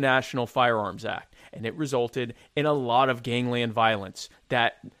 was the National Firearms Act. And it resulted in a lot of gangland violence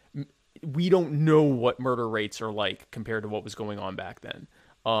that we don't know what murder rates are like compared to what was going on back then.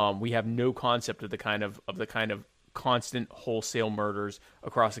 We have no concept of the kind of constant wholesale murders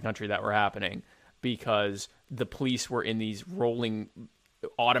across the country that were happening because the police were in these rolling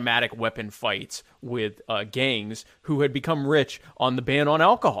automatic weapon fights with gangs who had become rich on the ban on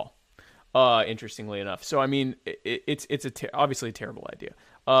alcohol. Interestingly enough, so I mean, it's obviously a terrible idea.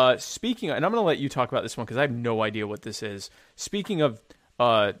 Speaking of, and I'm going to let you talk about this one because I have no idea what this is. Speaking of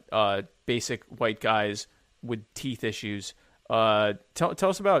basic white guys with teeth issues. Tell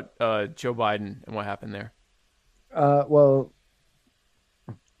us about Joe Biden and what happened there. Well,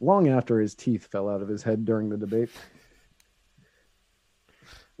 long after his teeth fell out of his head during the debate.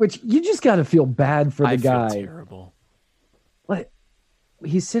 which you just got to feel bad for the guy. Feel terrible. Like,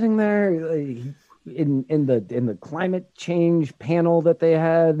 he's sitting there in the climate change panel that they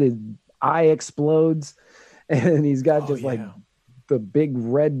had. His eye explodes, and he's got like the big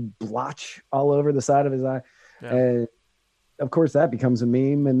red blotch all over the side of his eye. Yeah. And of course that becomes a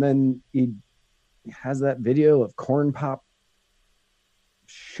meme. And then he has that video of corn pop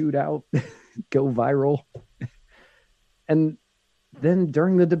shootout go viral. And then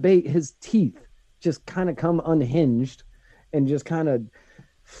during the debate, his teeth just kind of come unhinged and just kind of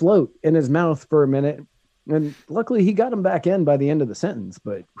float in his mouth for a minute. And luckily he got him back in by the end of the sentence,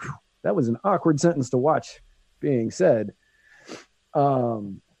 but whew, that was an awkward sentence to watch being said. But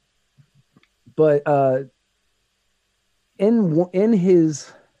in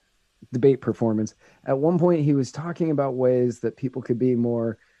his debate performance, at one point he was talking about ways that people could be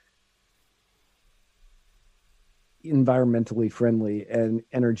more environmentally friendly and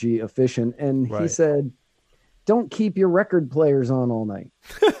energy efficient. And he said, don't keep your record players on all night.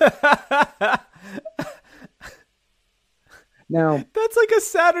 Now that's like a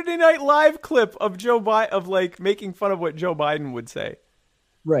Saturday Night Live clip of Joe Biden, of like making fun of what Joe Biden would say.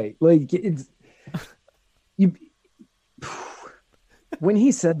 Right. Like it's you. When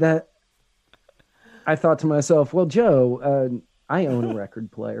he said that, I thought to myself, well, Joe, I own a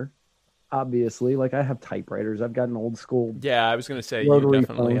record player. Obviously, like I have typewriters. I've got an old school. Yeah, I was going to say you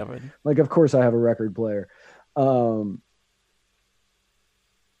definitely have it. Like, of course I have a record player.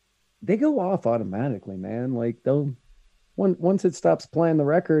 They go off automatically, man. Like once it stops playing the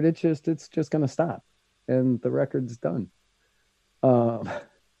record, it's just going to stop, and the record's done.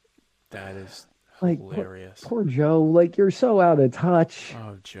 That is hilarious. Poor Joe. Like, you're so out of touch.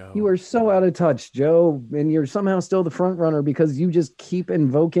 Oh, Joe. You are so out of touch, Joe, and you're somehow still the front runner because you just keep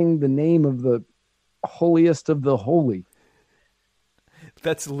invoking the name of the holiest of the holy.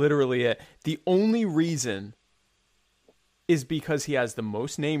 That's literally it. The only reason is because he has the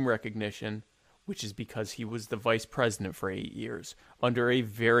most name recognition, which is because he was the vice president for 8 years under a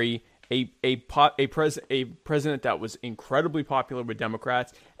president that was incredibly popular with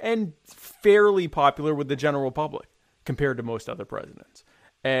Democrats and fairly popular with the general public compared to most other presidents.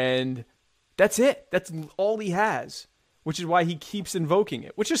 And that's it. That's all he has, which is why he keeps invoking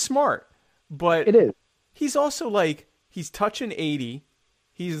it, which is smart. But it is. He's also like, he's touching 80.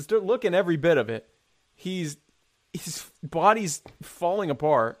 He's looking every bit of it. His body's falling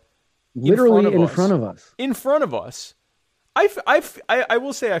apart. Literally in front of us. In front of us. I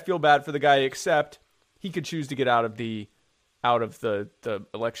will say I feel bad for the guy, except he could choose to get out of the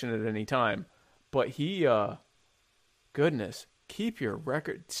election at any time. But he, goodness, keep your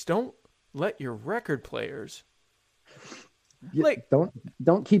records. Don't let your record players.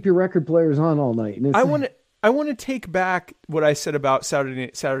 Don't keep your record players on all night. I want to take back what I said about Saturday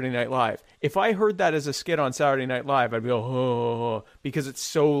Night Live. If I heard that as a skit on Saturday Night Live, I'd be oh, because it's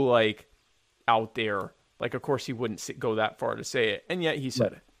so like out there. Like, of course, he wouldn't go that far to say it, and yet he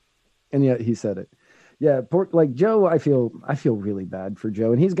said it. Yeah, like Joe, I feel really bad for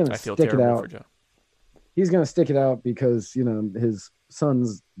Joe, and he's going to stick it out. For Joe. He's going to stick it out because his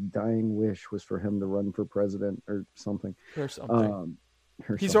son's dying wish was for him to run for president or something. Or something.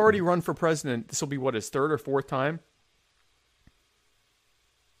 He's already run for president. This will be his third or fourth time.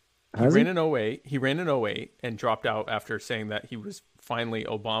 He ran in 08. He ran in 08 and dropped out after saying that he was finally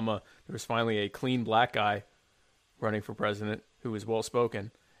Obama. There was finally a clean black guy running for president who was well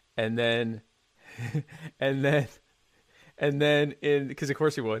spoken, and then because of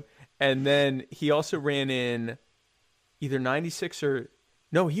course he would, and then he also ran in either 96 or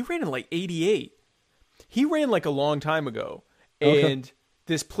no, he ran in like 88. He ran like a long time ago, and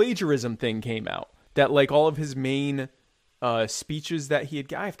this plagiarism thing came out that like all of his main speeches that he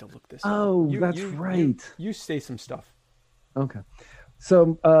had. I have to look this up. Oh, that's right. You say some stuff. Okay.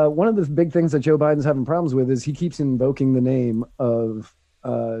 So one of the big things that Joe Biden's having problems with is he keeps invoking the name of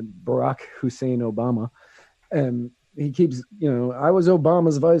Barack Hussein Obama. And he keeps, I was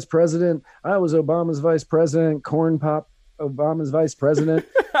Obama's vice president. I was Obama's vice president. Corn Pop, Obama's vice president.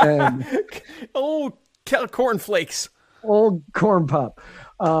 And oh, cornflakes. Old Corn Pop.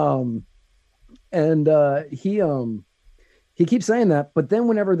 He keeps saying that, but then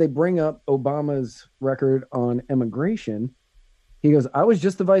whenever they bring up Obama's record on immigration, he goes, I was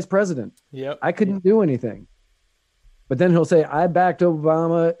just the vice president. Yep. I couldn't do anything. But then he'll say, I backed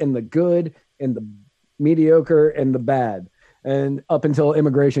Obama in the good, in the mediocre, and the bad. And up until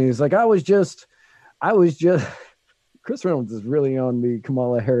immigration, he's like, I was just Chris Reynolds is really on the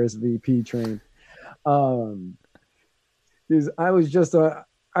Kamala Harris VP train. I was just the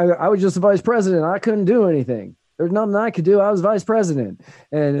vice president. I couldn't do anything. There's nothing I could do. I was vice president.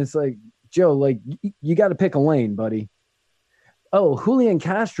 And it's like, Joe, like, you got to pick a lane, buddy. Oh, Julian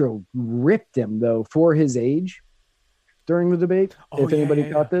Castro ripped him, though, for his age during the debate, if anybody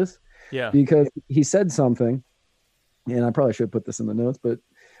caught this. Yeah. Because he said something, and I probably should put this in the notes, but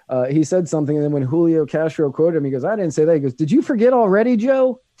he said something, and then when Julio Castro quoted him, he goes, I didn't say that. He goes, did you forget already,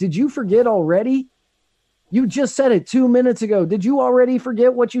 Joe? Did you forget already? You just said it 2 minutes ago. Did you already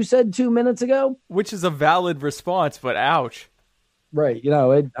forget what you said 2 minutes ago? Which is a valid response, but ouch. Right. You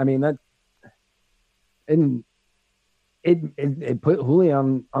know, it put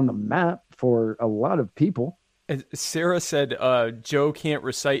Julio on the map for a lot of people. And Sarah said Joe can't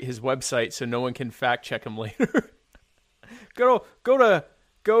recite his website, so no one can fact check him later. go to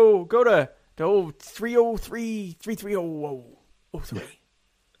 303 330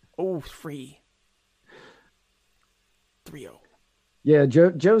 03 30. Yeah,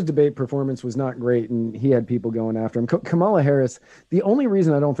 Joe's debate performance was not great, and he had people going after him. Kamala Harris, the only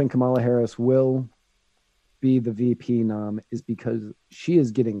reason I don't think Kamala Harris will be the VP nom is because she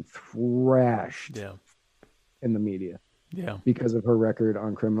is getting thrashed in the media because of her record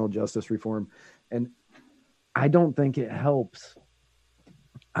on criminal justice reform. And I don't think it helps.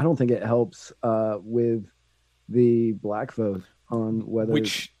 I don't think it helps with the black vote on whether...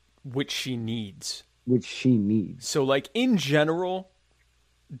 Which she needs. Which she needs. So, like, in general,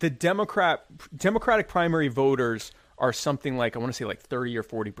 the Democratic primary voters are something like, I want to say like 30 or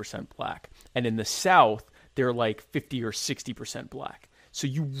 40% black. And in the South, they're like 50 or 60% black. So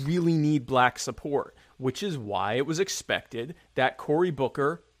you really need black support, which is why it was expected that Cory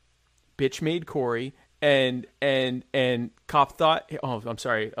Booker, bitch made Cory, and cop thought, oh, I'm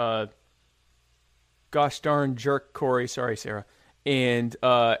sorry, gosh darn jerk Cory, sorry, Sarah, and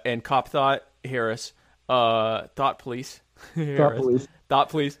cop thought Harris, thought police,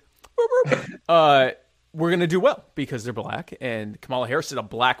 we're gonna do well because they're black, and Kamala Harris is a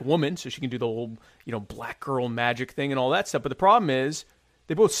black woman, so she can do the whole black girl magic thing and all that stuff. But the problem is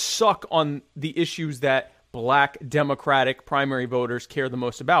they both suck on the issues that black Democratic primary voters care the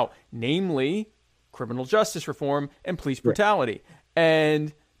most about, namely criminal justice reform and police brutality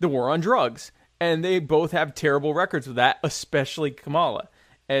and the war on drugs. And they both have terrible records with that, especially Kamala.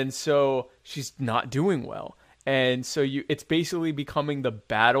 And so she's not doing well. And so it's basically becoming the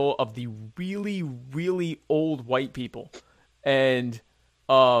battle of the really, really old white people. And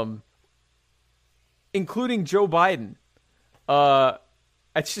including Joe Biden.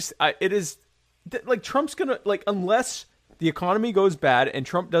 It is like Trump's going to, like, unless the economy goes bad and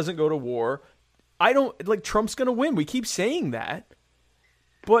Trump doesn't go to war, Trump's going to win. We keep saying that.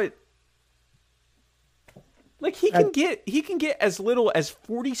 But like he can get as little as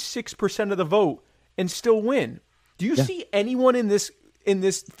 46% of the vote and still win. Do you see anyone in this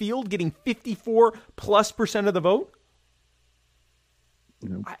field getting 54+% of the vote?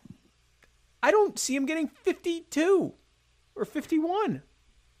 No. I don't see him getting 52 or 51.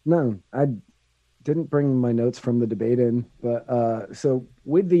 No, I didn't bring my notes from the debate in, but so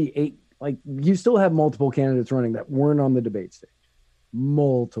with the 8, like, you still have multiple candidates running that weren't on the debate stage.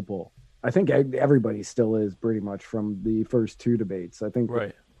 Multiple. I think everybody still is pretty much from the first 2 debates. I think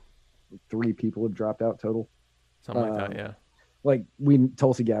 3 people have dropped out total. Something like that, yeah. Like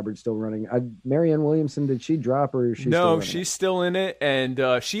Tulsi Gabbard's still running. Marianne Williamson, did she drop or is she still in she's still in it.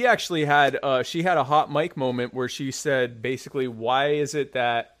 And she actually had a hot mic moment where she said basically, why is it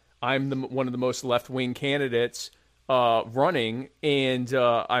that I'm one of the most left-wing candidates running? And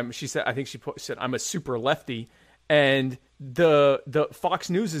she said I'm a super lefty. And the Fox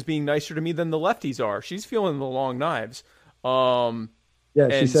News is being nicer to me than the lefties are. She's feeling the long knives.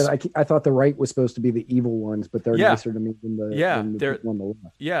 She said, I thought the right was supposed to be the evil ones, but they're nicer to me than the people on the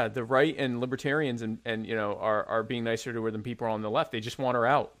left. Yeah, the right and libertarians and are being nicer to her than people on the left. They just want her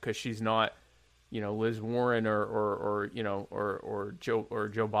out because she's not, Liz Warren or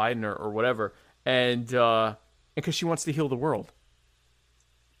Joe Biden or whatever, and because she wants to heal the world.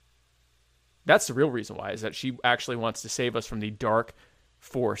 That's the real reason why, is that she actually wants to save us from the dark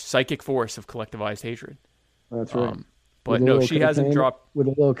force, psychic force of collectivized hatred. That's right. But no, she hasn't dropped. With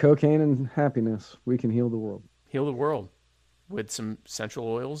a little cocaine and happiness, we can heal the world. Heal the world with some essential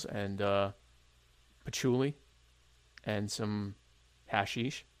oils and patchouli and some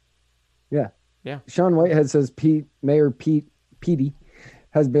hashish. Yeah. Yeah. Sean Whitehead says Mayor Petey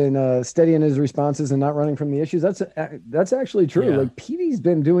has been steady in his responses and not running from the issues. That's actually true. Yeah. Like, Petey's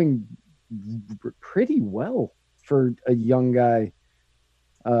been doing pretty well for a young guy.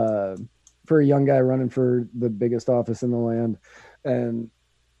 Running for the biggest office in the land. And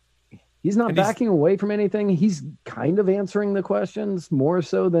He's not backing away from anything. He's kind of answering the questions more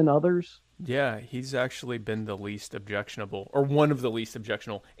so than others. Yeah, he's actually been the least objectionable, or one of the least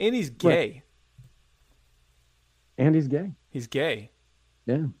objectionable. And he's gay. Right. And he's gay. He's gay.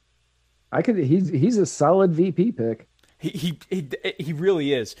 Yeah. He's a solid VP pick. He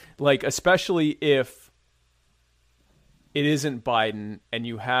really is. Like, especially if it isn't Biden and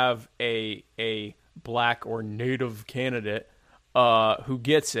you have a black or native candidate who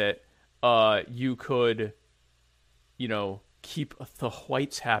gets it, you could, keep the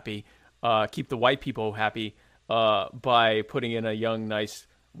whites happy, keep the white people happy by putting in a young, nice,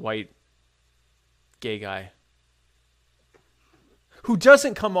 white, gay guy who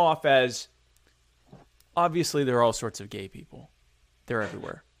doesn't come off as, obviously there are all sorts of gay people. They're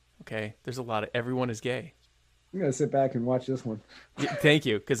everywhere. Okay? There's a lot of, everyone is gay. I'm going to sit back and watch this one. Thank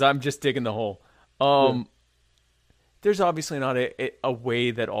you, because I'm just digging the hole. There's obviously not a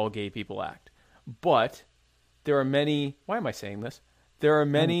way that all gay people act. But there are many, why am I saying this? There are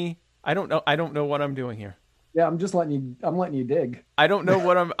many, I don't know what I'm doing here. Yeah, I'm letting you dig. I don't know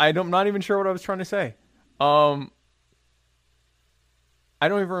what I'm not even sure what I was trying to say. I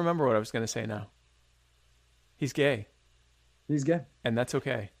don't even remember what I was going to say now. He's gay. He's gay. And that's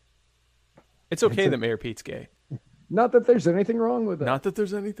okay. It's okay that Mayor Pete's gay. Not that there's anything wrong with that. Not that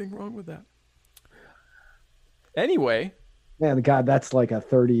there's anything wrong with that. Anyway. Man, God, that's like a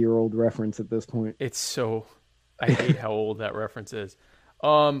 30-year-old reference at this point. It's so... I hate how old that reference is.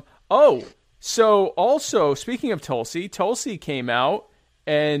 So also, speaking of Tulsi came out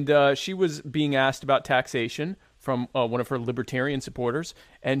and she was being asked about taxation from one of her libertarian supporters,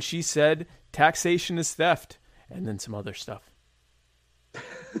 and she said taxation is theft, and then some other stuff.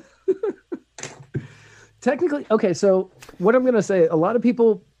 Technically, okay, so what I'm going to say, a lot of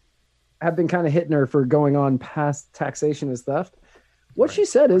people have been kind of hitting her for going on past taxation is theft. What she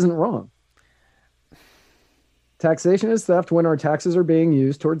said isn't wrong. Taxation is theft when our taxes are being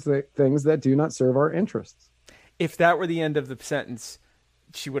used towards the things that do not serve our interests. If that were the end of the sentence,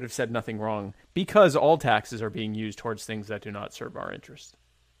 she would have said nothing wrong, because all taxes are being used towards things that do not serve our interest.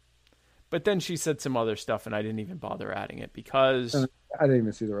 But then she said some other stuff, and I didn't even bother adding it because... I didn't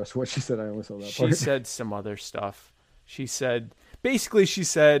even see the rest of what she said. I only saw that part. She said some other stuff. She said,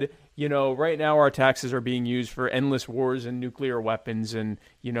 right now our taxes are being used for endless wars and nuclear weapons and,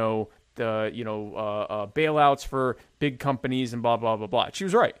 bailouts for big companies and blah, blah, blah, blah. She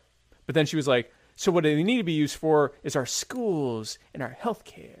was right. But then she was like, so what they need to be used for is our schools and our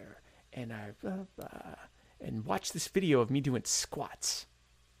healthcare and our blah, blah. And watch this video of me doing squats.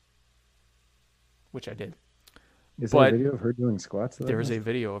 Which I did. Is there a video of her doing squats? There is a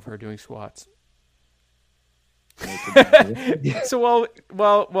video of her doing squats. So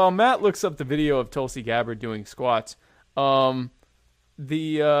while Matt looks up the video of Tulsi Gabbard doing squats, so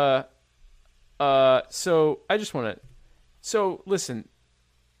I just want to. So listen,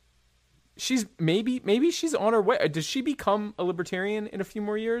 she's maybe she's on her way. Does she become a libertarian in a few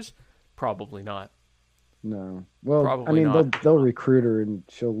more years? Probably not. No. Well, they'll recruit her and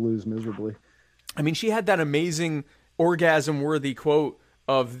she'll lose miserably. I mean, she had that amazing orgasm-worthy quote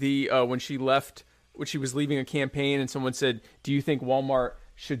of the when she was leaving a campaign, and someone said, "Do you think Walmart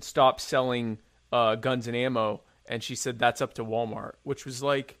should stop selling guns and ammo?" And she said, "That's up to Walmart," which was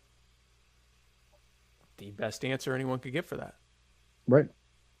like the best answer anyone could get for that. Right.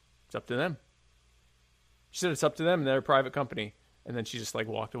 It's up to them. She said it's up to them. They're a private company, and then she just like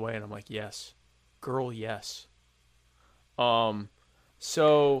walked away, and I'm like, yes, girl, yes.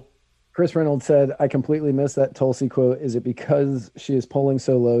 So. Chris Reynolds said, I completely missed that Tulsi quote. Is it because she is polling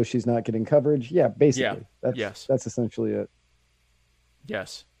so low she's not getting coverage? Yeah, basically. Yeah. That's essentially it.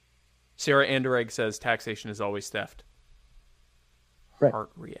 Yes. Sarah Anderegg says taxation is always theft. Right.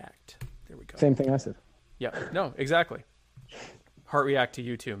 Heart react. There we go. Same thing I said. Yeah. No, exactly. Heart react to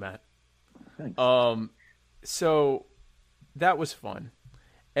you too, Matt. Thanks. So that was fun.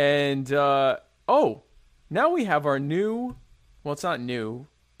 And now we have our new, well, it's not new,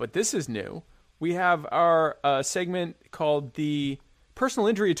 but this is new. We have our segment called the Personal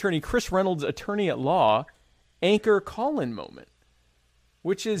Injury Attorney Chris Reynolds Attorney at Law Anchor Call-In Moment,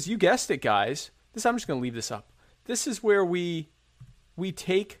 which is, you guessed it, guys. I'm just going to leave this up. This is where we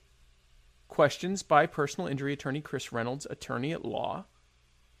take questions by Personal Injury Attorney Chris Reynolds, Attorney at Law,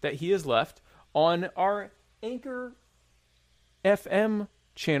 that he has left on our Anchor FM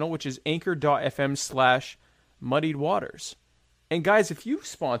channel, which is anchor.fm/Muddied Waters. And guys, if you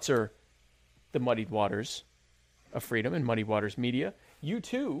sponsor the Muddied Waters of Freedom and Muddied Waters Media, you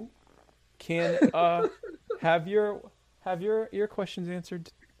too can have your questions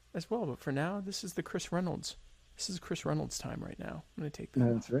answered as well. But for now, this is the Chris Reynolds. This is Chris Reynolds time right now. I'm going to take that.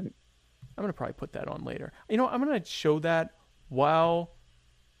 That's right. I'm going to probably put that on later. I'm going to show that while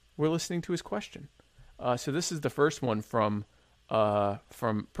we're listening to his question. So this is the first one from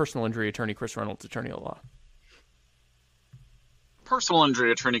personal injury attorney Chris Reynolds, attorney at law. Personal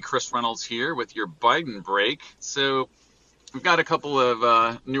injury attorney Chris Reynolds here with your Biden break. So we've got a couple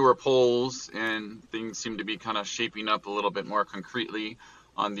of newer polls, and things seem to be kind of shaping up a little bit more concretely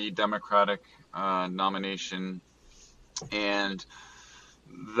on the Democratic nomination. And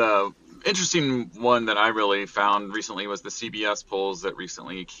the interesting one that I really found recently was the CBS polls that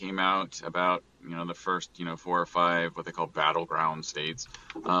recently came out about, the first, 4 or 5, what they call battleground states,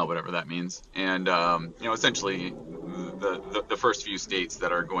 whatever that means. And, essentially the first few states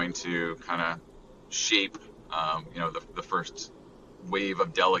that are going to kind of shape, the first wave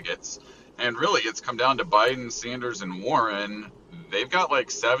of delegates. And really, it's come down to Biden, Sanders, and Warren. They've got like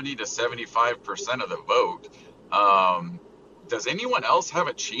 70 to 75% of the vote. Does anyone else have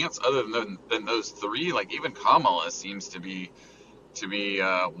a chance other than those three? Like even Kamala seems to be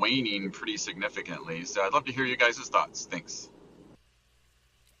waning pretty significantly. So I'd love to hear you guys' thoughts. Thanks.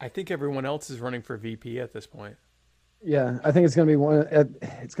 I think everyone else is running for VP at this point. Yeah, I think it's going to be one.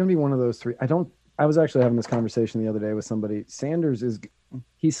 It's going to be one of those three. I was actually having this conversation the other day with somebody. Sanders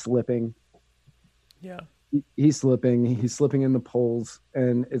he's slipping. Yeah, he's slipping. He's slipping in the polls,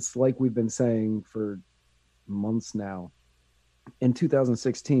 and it's like we've been saying for months now. In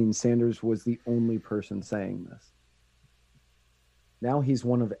 2016, Sanders was the only person saying this. Now he's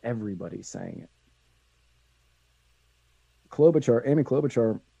one of everybody saying it. Amy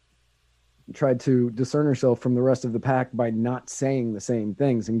Klobuchar tried to discern herself from the rest of the pack by not saying the same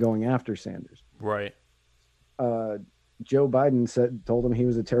things and going after Sanders. Right. Joe Biden told him he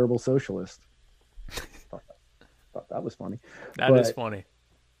was a terrible socialist. Thought that was funny. That is funny.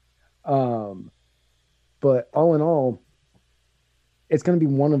 But all in all, it's going to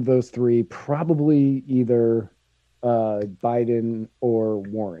be one of those three, probably either Biden or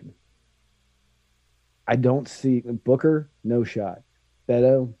Warren. I don't see Booker, no shot.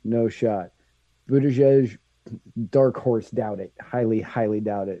 Beto, no shot. Buttigieg, dark horse, doubt it. Highly, highly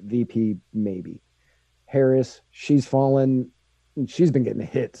doubt it. VP, maybe. Harris, she's fallen. She's been getting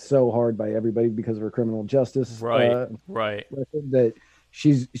hit so hard by everybody because of her criminal justice. Right. That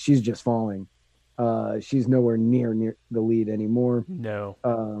she's just falling. She's nowhere near the lead anymore.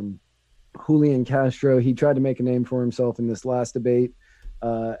 No. Julian Castro, he tried to make a name for himself in this last debate,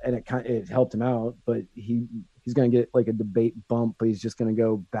 and it helped him out, but he's going to get like a debate bump, but he's just going to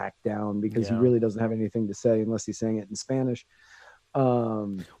go back down because he really doesn't have anything to say unless he's saying it in Spanish.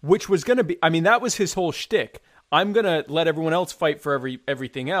 Which was going to be, that was his whole shtick. I'm going to let everyone else fight for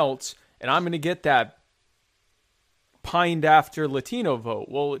everything else, and I'm going to get that pined after Latino vote.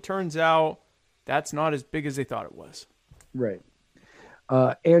 Well, it turns out that's not as big as they thought it was. Right.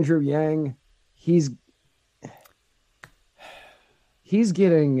 Andrew Yang, he's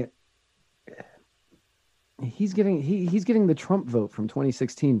getting the Trump vote from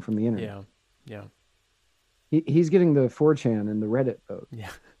 2016 from the internet. Yeah. He's getting the 4chan and the Reddit vote. Yeah.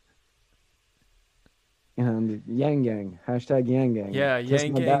 And Yang Gang, hashtag Yang Gang. Yeah,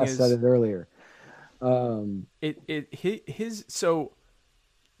 Yang Gang said it earlier. So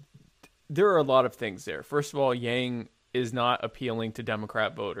there are a lot of things there. First of all, Yang is not appealing to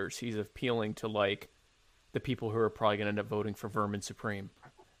Democrat voters. He's appealing to like the people who are probably going to end up voting for Vermin Supreme.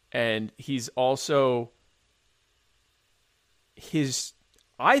 And he's also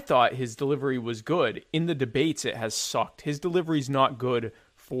I thought his delivery was good. In the debates, it has sucked. His delivery's not good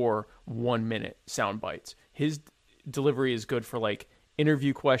for 1 minute sound bites. His delivery is good for like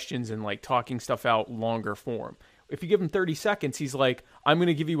interview questions and like talking stuff out longer form. If you give him 30 seconds, he's like, I'm going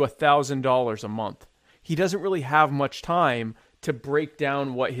to give you $1,000 a month. He doesn't really have much time to break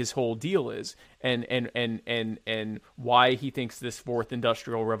down what his whole deal is and why he thinks this fourth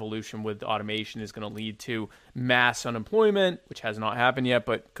industrial revolution with automation is going to lead to mass unemployment, which has not happened yet,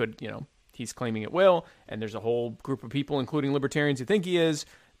 but could, he's claiming it will. And there's a whole group of people, including libertarians who think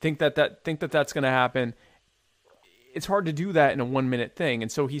think that that's going to happen. It's hard to do that in a 1 minute thing.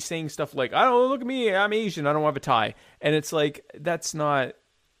 And so he's saying stuff like, I don't look at me, I'm Asian, I don't have a tie. And it's like, that's not.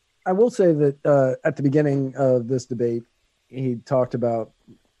 I will say that at the beginning of this debate, he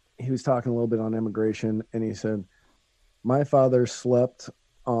was talking a little bit on immigration, and he said, my father slept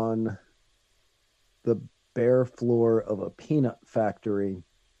on the bare floor of a peanut factory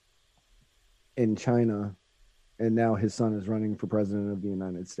in China, and now his son is running for president of the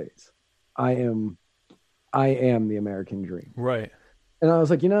United States. I am the American dream. Right. And I was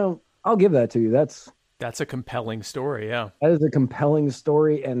like, I'll give that to you. That's a compelling story. Yeah. That is a compelling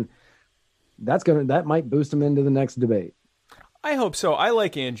story. And that might boost him into the next debate. I hope so. I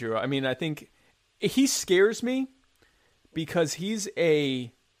like Andrew. I mean, I think he scares me because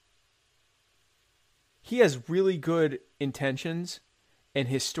he has really good intentions, and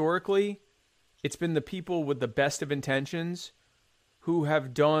historically, it's been the people with the best of intentions who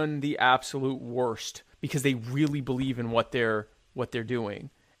have done the absolute worst because they really believe in what they're doing.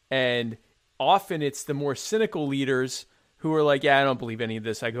 And often it's the more cynical leaders who are like, yeah, I don't believe any of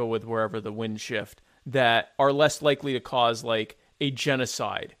this. I go with wherever the winds shift, that are less likely to cause like a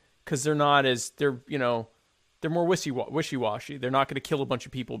genocide because they're more wishy-washy. They're not going to kill a bunch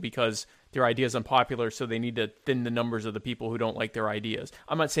of people because their idea is unpopular, so they need to thin the numbers of the people who don't like their ideas.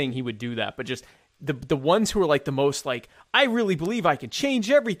 I'm not saying he would do that, but just the ones who are like the most like, I really believe I can change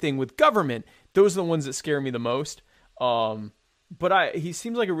everything with government, those are the ones that scare me the most. But he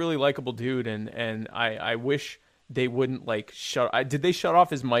seems like a really likable dude, and I wish they wouldn't like did they shut off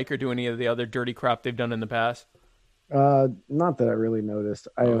his mic or do any of the other dirty crap they've done in the past? Not that I really noticed.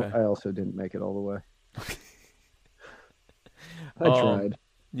 Okay. I also didn't make it all the way. I tried.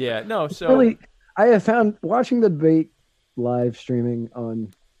 Yeah, no, so Really, I have found watching the debate live streaming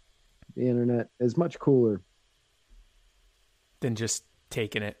on the internet is much cooler. Than just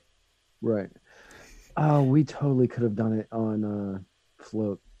taking it. Right. Oh, we totally could have done it on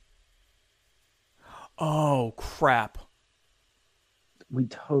Float. Oh, crap. We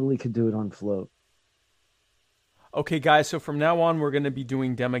totally could do it on Float. Okay, guys, so from now on, we're going to be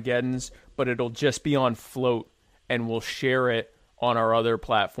doing Demageddons, but it'll just be on Float, and we'll share it on our other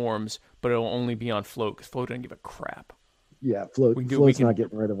platforms, but it'll only be on Float, because Float doesn't give a crap. Yeah, Float's not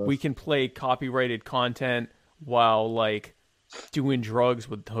getting rid of us. We can play copyrighted content while, like, doing drugs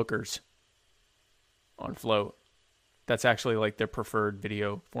with hookers on Float. That's actually, like, their preferred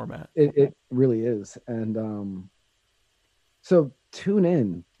video format. It really is. And so tune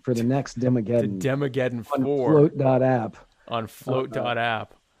in for the next Demageddon. The Demageddon 4. On Float.app. On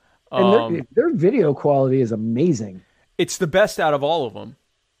Float.app. And their video quality is amazing. It's the best out of all of them.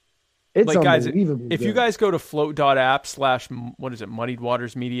 It's like, guys, unbelievable. if you guys go to float.app / what is it, Muddied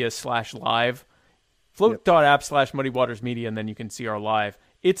Waters Media /live, float.app / Muddied Waters Media, and then you can see our live.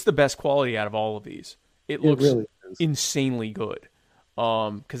 It's the best quality out of all of these. It looks really insanely good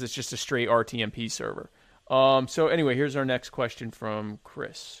because it's just a straight RTMP server. So anyway, here's our next question from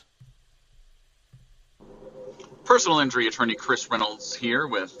Chris. Personal injury attorney Chris Reynolds here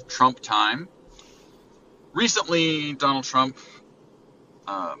with Trump Time. Recently, Donald Trump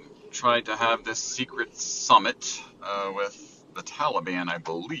tried to have this secret summit with the Taliban, I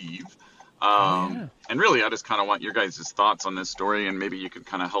believe. And really, I just kind of want your guys' thoughts on this story, and maybe you could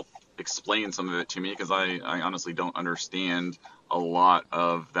kind of help explain some of it to me, because I honestly don't understand a lot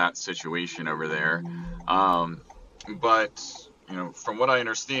of that situation over there. But, you know, from what I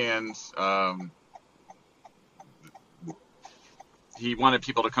understand, he wanted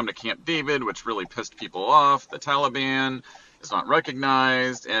people to come to Camp David, which really pissed people off. The Taliban is not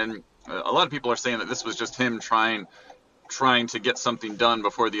recognized, and a lot of people are saying that this was just him trying to get something done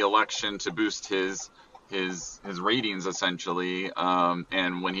before the election to boost his ratings, essentially.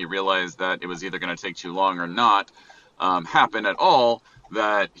 And when he realized that it was either going to take too long or not happen at all,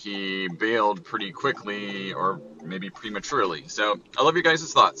 that he bailed pretty quickly or maybe prematurely. So I love your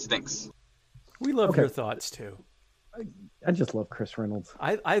guys' thoughts. Thanks. We love your thoughts too. I just love Chris Reynolds.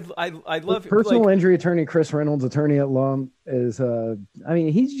 I love personal injury attorney Chris Reynolds, attorney at law, is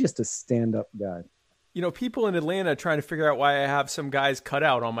he's just a stand-up guy. You know, people in Atlanta trying to figure out why I have some guy's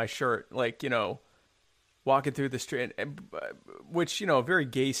cutout on my shirt, like, you know, walking through the street, which, you know, a very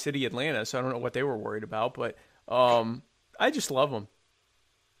gay city, Atlanta, so I don't know what they were worried about, but I just love him.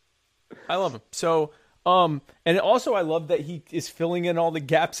 I love him. So, and also I love that he is filling in all the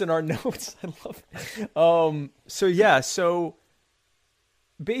gaps in our notes. I love it. So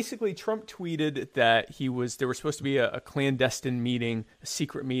basically Trump tweeted that there was supposed to be a clandestine meeting, a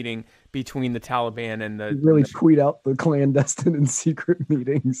secret meeting between the Taliban and the... You really tweet out the clandestine and secret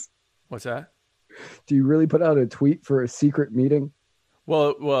meetings. What's that? Do you really put out a tweet for a secret meeting?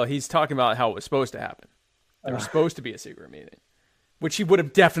 Well, he's talking about how it was supposed to happen. There was supposed to be a secret meeting, which he would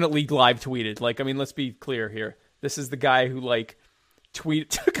have definitely live tweeted. Like, I mean, let's be clear here. This is the guy who, like,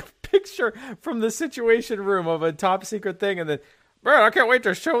 took a picture from the Situation Room of a top secret thing, and then, man, I can't wait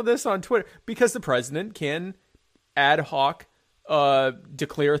to show this on Twitter, because the president can ad hoc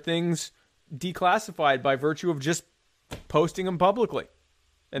declare things declassified by virtue of just posting them publicly,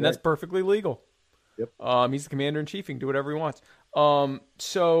 and that's perfectly legal. Yep. He's the commander in chief; he can do whatever he wants.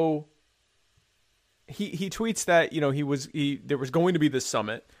 So he tweets that, you know, there was going to be this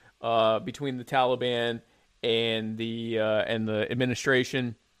summit between the Taliban and the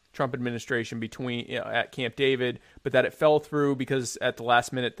administration, Trump administration between at Camp David, but that it fell through because at the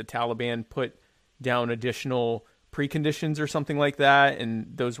last minute the Taliban put down additional preconditions or something like that, and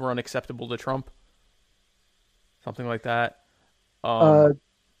those were unacceptable to Trump. Something like that. The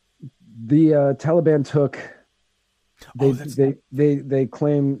Taliban took. They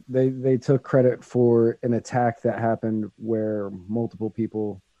claim they took credit for an attack that happened where multiple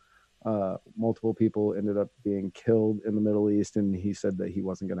people ended up being killed in the Middle East, and he said that he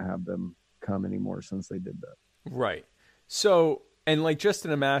wasn't going to have them come anymore since they did that. Right. So, and like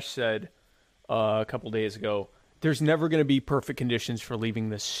Justin Amash said a couple days ago, there's never going to be perfect conditions for leaving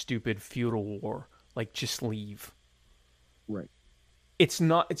this stupid feudal war. Like, just leave. Right. It's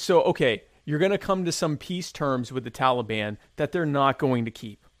not so okay. You're going to come to some peace terms with the Taliban that they're not going to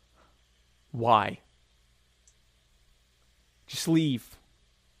keep. Why? Just leave.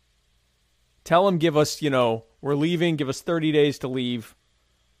 Tell them, give us, we're leaving, give us 30 days to leave,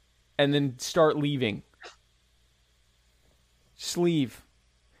 and then start leaving. Just leave.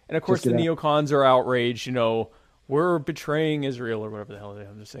 And of course, the neocons are outraged, we're betraying Israel or whatever the hell they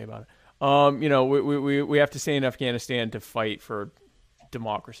have to say about it. We have to stay in Afghanistan to fight for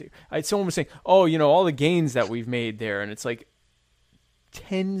democracy. Someone was saying, all the gains that we've made there, and it's like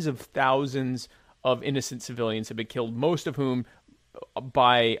tens of thousands of innocent civilians have been killed, most of whom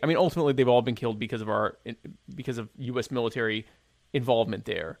ultimately they've all been killed because of U.S. military involvement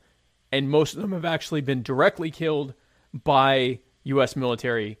there, and most of them have actually been directly killed by U.S.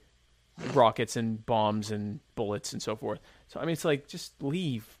 military rockets and bombs and bullets and so forth. So it's like, just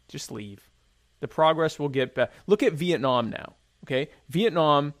leave. The progress will get better. Look at Vietnam now. Okay,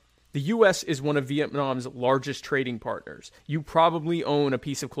 Vietnam, the U.S. is one of Vietnam's largest trading partners. You probably own a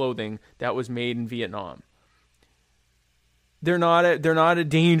piece of clothing that was made in Vietnam. They're not a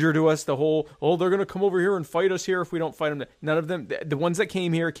danger to us. The whole, they're going to come over here and fight us here if we don't fight them. None of them. The ones that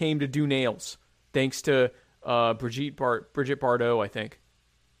came here came to do nails, thanks to Brigitte Bardot, I think.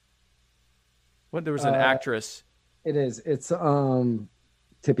 There was an actress. It is. It's Tippi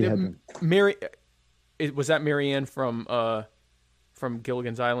Hedren. Was that Marianne from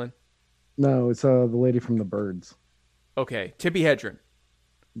Gilligan's Island? No, it's the lady from The Birds. Okay, Tippi Hedren.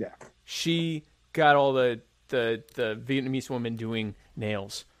 Yeah. She got all the Vietnamese women doing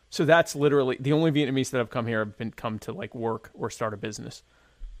nails. So that's literally the only Vietnamese that have come here have come to like work or start a business.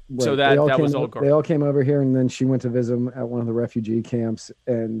 Right. So that was all garbage. They all came over here, and then she went to visit them at one of the refugee camps,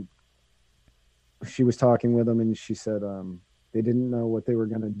 and she was talking with them, and she said they didn't know what they were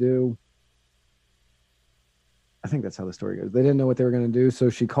going to do. I think that's how the story goes. They didn't know what they were going to do, so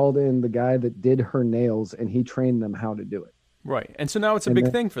she called in the guy that did her nails, and he trained them how to do it. Right, and so now it's a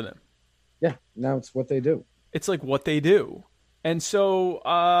big thing for them. Yeah, now it's what they do. It's like what they do. And so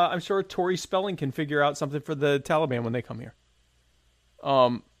I'm sure Tori Spelling can figure out something for the Taliban when they come here.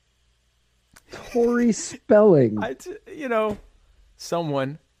 Tori Spelling.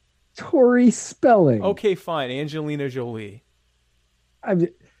 Someone. Tori Spelling. Okay, fine. Angelina Jolie.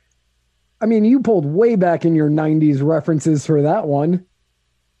 You pulled way back in your 90s references for that one.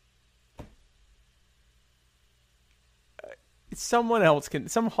 Someone else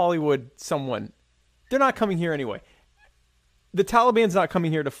some Hollywood someone. They're not coming here anyway. The Taliban's not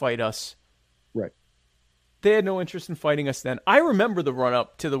coming here to fight us. Right. They had no interest in fighting us then. I remember the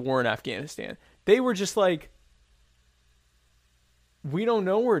run-up to the war in Afghanistan. They were just like, we don't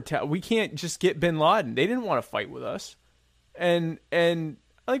know we can't just get bin Laden. They didn't want to fight with us. And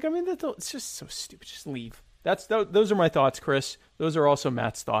it's just so stupid. Just leave. Those are my thoughts, Chris. Those are also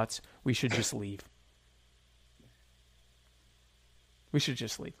Matt's thoughts. We should just leave. We should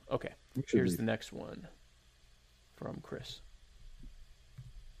just leave. Okay. Here's the next one from Chris.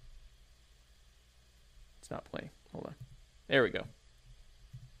 It's not playing. Hold on. There we go.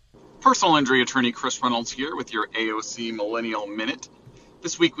 Personal injury attorney Chris Reynolds here with your AOC Millennial Minute.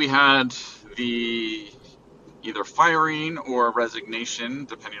 This week we had the either firing or resignation,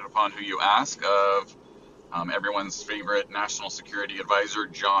 depending upon who you ask, of everyone's favorite national security advisor,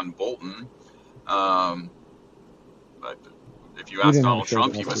 John Bolton. But if you ask Donald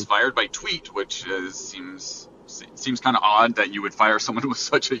Trump, he was fired by tweet, which seems kind of odd that you would fire someone with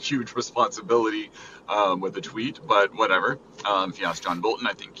such a huge responsibility with a tweet, but whatever. If you ask John Bolton,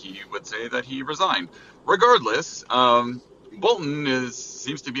 I think he would say that he resigned. Regardless, Bolton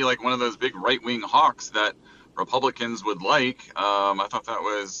seems to be like one of those big right-wing hawks that Republicans would like. I thought that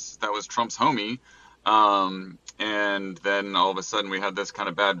was Trump's homie. And then all of a sudden we had this kind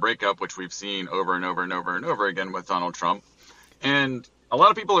of bad breakup, which we've seen over and over and over and over again with Donald Trump. And a lot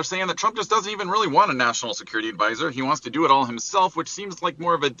of people are saying that Trump just doesn't even really want a national security advisor. He wants to do it all himself, which seems like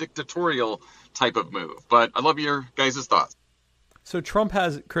more of a dictatorial type of move. But I'd love your guys' thoughts. So Trump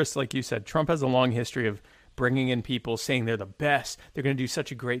has, Chris, like you said, Trump has a long history of bringing in people saying they're the best. They're going to do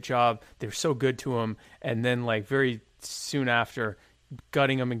such a great job. They're so good to him. And then like very soon after,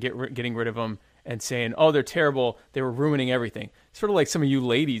 gutting them and getting rid of them and saying, oh, they're terrible. They were ruining everything. Sort of like some of you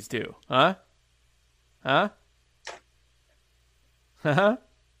ladies do. Huh? Huh? Huh?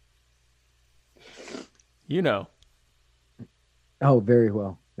 You know. Oh, very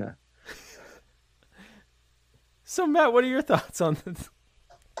well. Yeah. So, Matt, what are your thoughts on this?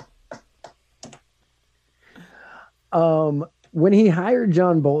 When he hired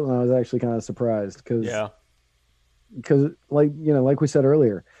John Bolton, I was actually kind of surprised because like, you know, like we said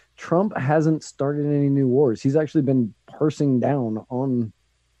earlier, Trump hasn't started any new wars. He's actually been parsing down on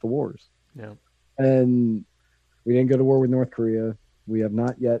the wars. Yeah. And we didn't go to war with North Korea. We have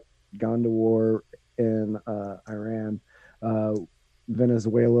not yet gone to war in Iran.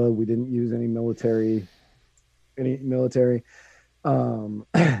 Venezuela, we didn't use any military. And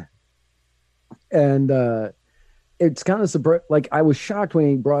it's kind of surprising. Like, I was shocked when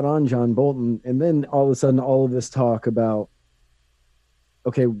he brought on John Bolton, and then all of a sudden, all of this talk about,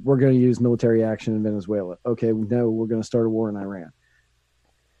 okay, we're going to use military action in Venezuela. Okay, no, we're going to start a war in Iran.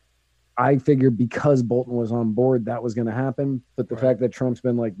 I figured because Bolton was on board, that was going to happen. But the fact that Trump's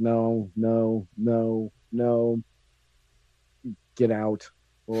been like, no, get out,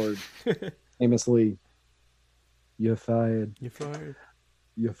 or famously, you're fired. You're fired.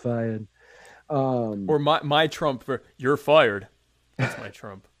 You're fired. Or my Trump for you're fired. That's my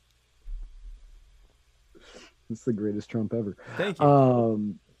Trump. It's the greatest Trump ever. Thank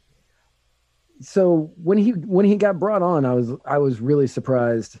you. So when he got brought on, I was really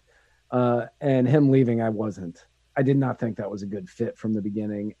surprised. And him leaving, I wasn't. I did not think that was a good fit from the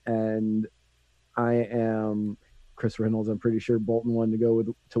beginning. And I am Chris Reynolds. I'm pretty sure Bolton wanted to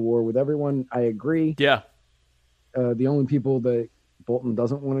go to war with everyone. I agree. Yeah. The only people that Bolton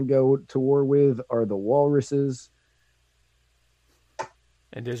doesn't want to go to war with are the walruses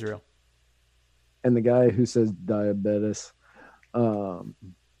and Israel, and the guy who says diabetes,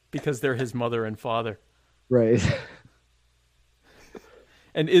 because they're his mother and father, right?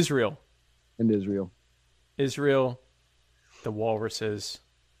 And Israel, the walruses,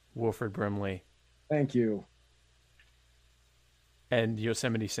 Wilford Brimley. Thank you. And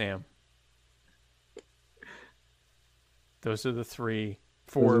Yosemite Sam. Those are the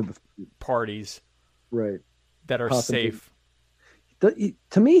four parties, right, that are safe.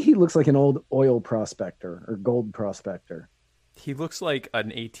 To me, he looks like an old oil prospector or gold prospector. He looks like an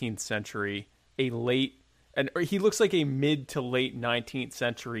 18th century, he looks like a mid to late 19th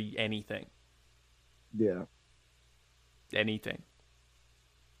century anything. Yeah. Anything.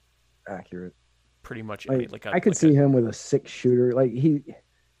 Accurate. Pretty much. I could see him with a 6-shooter.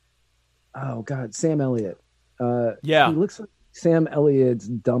 Oh God, Sam Elliott. Yeah. He looks like Sam Elliott's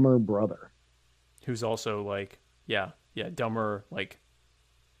dumber brother. Who's also dumber,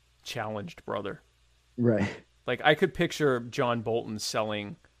 challenged brother. Right. Like, I could picture John Bolton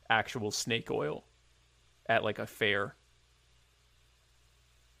selling actual snake oil at a fair.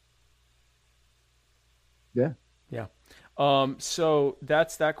 Yeah. Yeah. So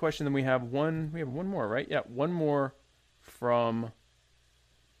that's that question. Then we have one more, right? Yeah, one more from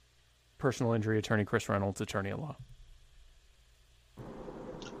personal injury attorney Chris Reynolds, attorney at law.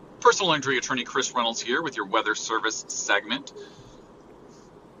 Personal injury attorney Chris Reynolds here with your weather service segment.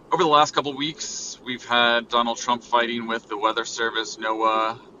 Over the last couple of weeks, we've had Donald Trump fighting with the weather service,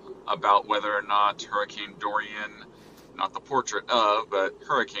 NOAA, about whether or not Hurricane Dorian, not the portrait of, but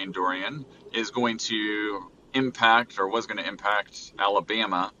Hurricane Dorian, is going to impact or was going to impact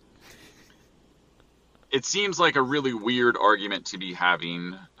Alabama. It seems like a really weird argument to be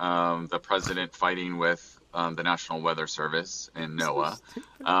having, the president fighting with the National Weather Service and NOAA.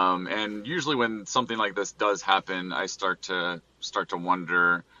 And usually when something like this does happen, I start to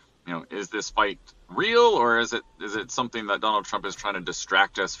wonder, is this fight real, or is it something that Donald Trump is trying to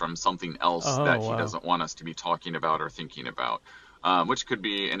distract us from something else he doesn't want us to be talking about or thinking about, which could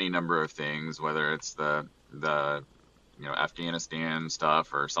be any number of things, whether it's the Afghanistan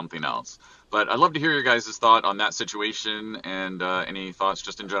stuff or something else. But I'd love to hear your guys' thought on that situation and any thoughts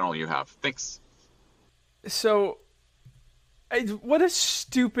just in general you have. Thanks. So, what a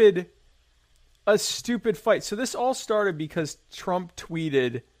stupid fight. So this all started because Trump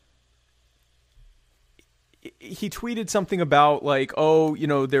tweeted. He tweeted something about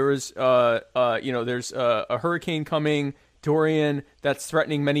there's a hurricane coming, Dorian, that's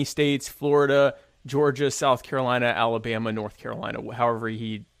threatening many states, Florida, Georgia, South Carolina, Alabama, North Carolina, however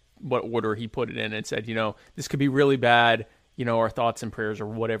what order he put it in, and said, this could be really bad, our thoughts and prayers, or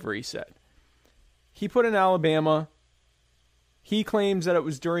whatever he said. He put in Alabama, he claims that it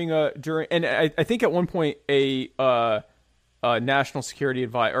was during, and I think at one point a national security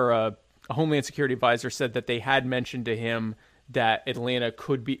advisor or a Homeland Security advisor said that they had mentioned to him that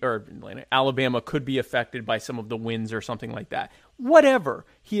Alabama could be affected by some of the winds or something like that. Whatever.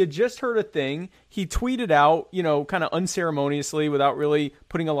 He had just heard a thing. He tweeted out, kind of unceremoniously without really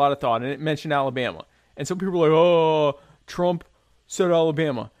putting a lot of thought in it, mentioned Alabama. And some people were like, oh, Trump said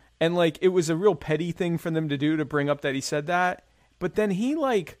Alabama. And it was a real petty thing for them to do to bring up that he said that. But then he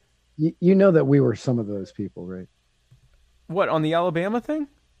You know that we were some of those people, right? What, on the Alabama thing?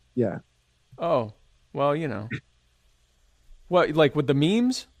 Yeah. Oh, well, What, with the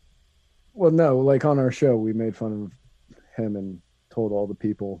memes? Well, no, on our show, we made fun of him and told all the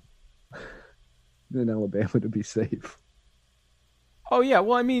people in Alabama to be safe. Oh, yeah.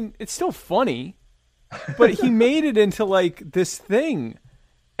 Well, I mean, it's still funny, but he made it into this thing,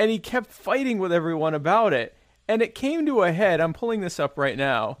 and he kept fighting with everyone about it. And it came to a head. I'm pulling this up right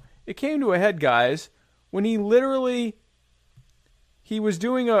now. It came to a head, guys, when he was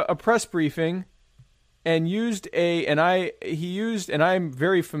doing a press briefing and and I'm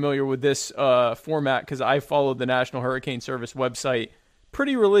very familiar with this format because I followed the National Hurricane Service website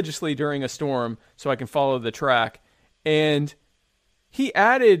pretty religiously during a storm so I can follow the track. And he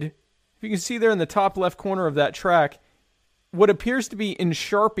added, if you can see there in the top left corner of that track, what appears to be in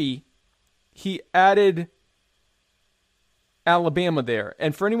Sharpie, he added Alabama there.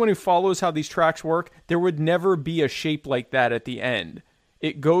 And for anyone who follows how these tracks work, there would never be a shape like that at the end.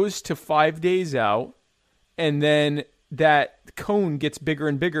 It goes to 5 days out. And then that cone gets bigger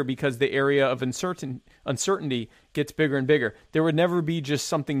and bigger because the area of uncertainty gets bigger and bigger. There would never be just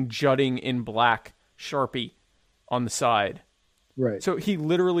something jutting in black Sharpie on the side. Right. So he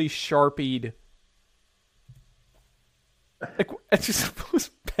literally Sharpied. It's just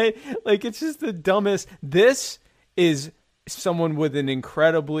it's just the dumbest. This is someone with an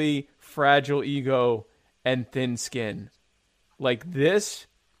incredibly fragile ego and thin skin. This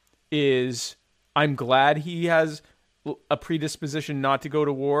is... I'm glad he has a predisposition not to go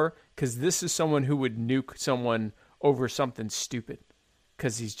to war because this is someone who would nuke someone over something stupid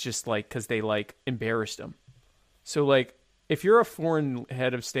because he's just because they embarrassed him. So if you're a foreign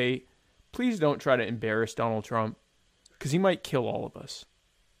head of state, please don't try to embarrass Donald Trump because he might kill all of us.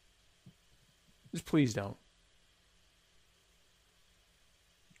 Just please don't.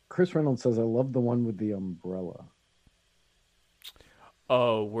 Chris Reynolds says, I love the one with the umbrella.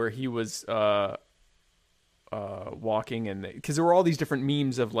 Oh, where he was walking, and because there were all these different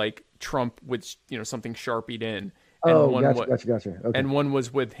memes of Trump with something Sharpied in. And Gotcha. Okay. And one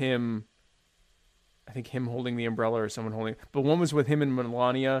was with him. I think him holding the umbrella or someone holding. But one was with him and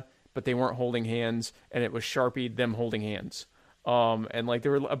Melania, but they weren't holding hands, and it was Sharpied them holding hands. And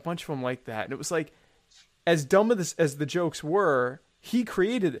there were a bunch of them like that, and it was as dumb as the jokes were, he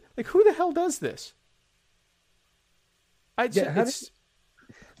created it. Who the hell does this?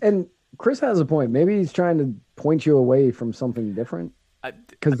 And Chris has a point. Maybe he's trying to point you away from something different.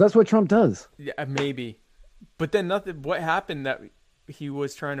 Because that's what Trump does. Yeah, maybe. But then nothing. What happened that he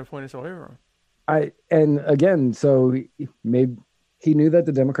was trying to point us away from? So maybe he knew that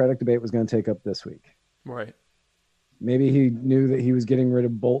the Democratic debate was going to take up this week. Right. Maybe he knew that he was getting rid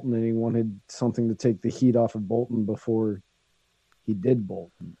of Bolton and he wanted something to take the heat off of Bolton before he did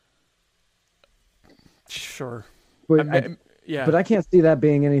Bolton. Sure. But yeah. But I can't see that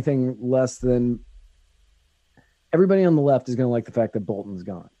being anything less than everybody on the left is going to like the fact that Bolton's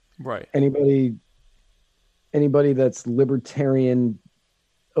gone. Right. Anybody that's libertarian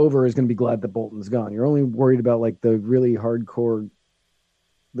over is going to be glad that Bolton's gone. You're only worried about the really hardcore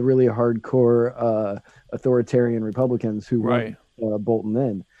authoritarian Republicans who want Bolton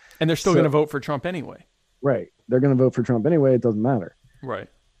in. And they're still going to vote for Trump anyway. Right. They're going to vote for Trump anyway. It doesn't matter. Right.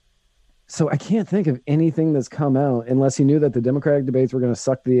 So I can't think of anything that's come out unless he knew that the Democratic debates were going to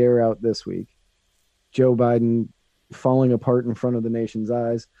suck the air out this week. Joe Biden falling apart in front of the nation's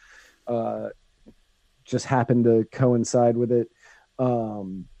eyes just happened to coincide with it.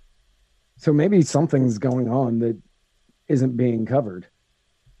 So maybe something's going on that isn't being covered.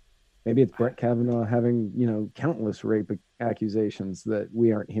 Maybe it's Brett Kavanaugh having, countless rape accusations that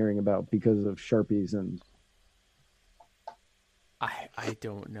we aren't hearing about because of Sharpies and...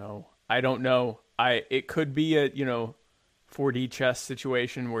 I don't know. It could be a 4D chess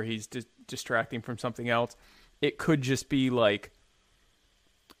situation where he's distracting from something else. It could just be what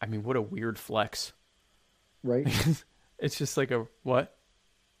a weird flex, right? It's just a what?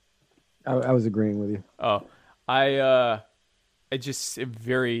 I was agreeing with you. Oh, it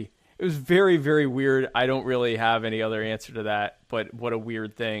was very, very weird. I don't really have any other answer to that, but what a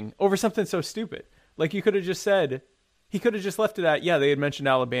weird thing over something so stupid. You could have just said, He could have just left it at, yeah, they had mentioned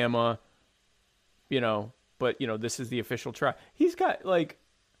Alabama, but, this is the official track. He's got, like,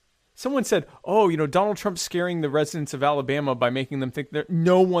 someone said, oh, Donald Trump's scaring the residents of Alabama by making them think that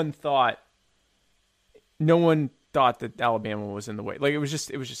no one thought that Alabama was in the way. Like, it was just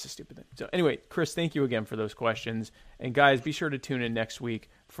a stupid thing. So anyway, Chris, thank you again for those questions. And guys, be sure to tune in next week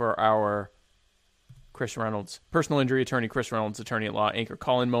for our Chris Reynolds, personal injury attorney, Chris Reynolds, attorney at law, anchor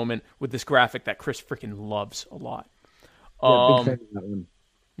call-in moment with this graphic that Chris freaking loves a lot. Yeah, big fan of that one.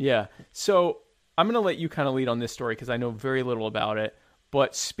 Yeah. So I'm going to let you kind of lead on this story because I know very little about it.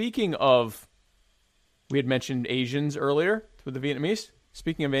 But speaking of, we had mentioned Asians earlier with the Vietnamese.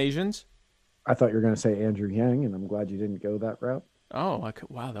 Speaking of Asians. I thought you were going to say Andrew Yang, and I'm glad you didn't go that route. Oh,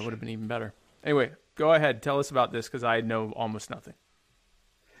 wow, that would have been even better. Anyway, go ahead. Tell us about this because I know almost nothing.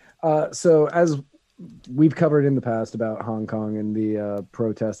 So as we've covered in the past about Hong Kong and the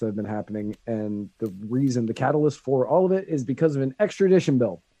protests that have been happening, and the catalyst for all of it is because of an extradition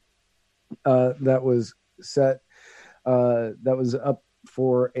bill that was set, that was up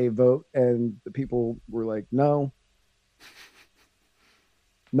for a vote, and the people were like, no,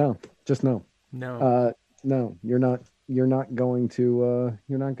 just no. No. No, you're not going to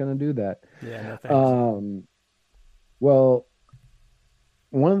do that. Yeah, no thanks. Well,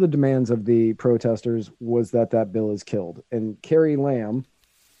 one of the demands of the protesters was that bill is killed. And Carrie Lam,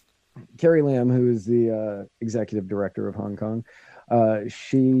 who is the executive director of Hong Kong,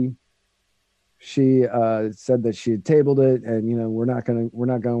 she said that she had tabled it, and we're not going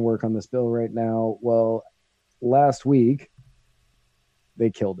to work on this bill right now. Well, last week they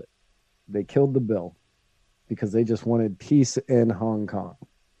killed it. They killed the bill because they just wanted peace in Hong Kong.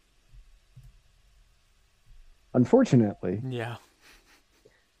 Unfortunately, yeah,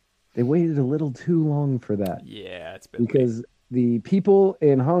 they waited a little too long for that. Yeah, it's been because the people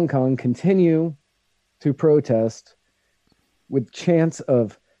in Hong Kong continue to protest with chants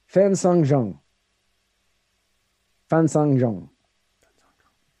of Fan Song Zhong. Fan Song Zhong.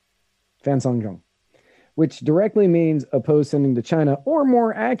 Fan Song Zhong. Which directly means oppose sending to China, or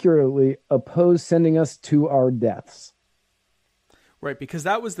more accurately, oppose sending us to our deaths. Right, because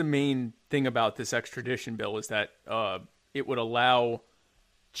that was the main thing about this extradition bill, is that it would allow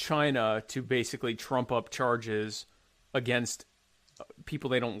China to basically trump up charges against people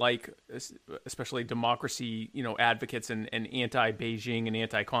they don't like, especially democracy, advocates and anti-Beijing and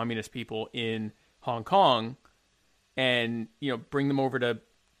anti-communist people in Hong Kong, and bring them over to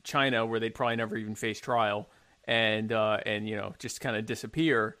China, where they'd probably never even face trial, and just kind of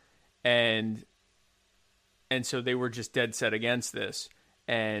disappear, and so they were just dead set against this.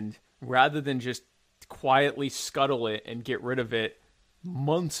 And rather than just quietly scuttle it and get rid of it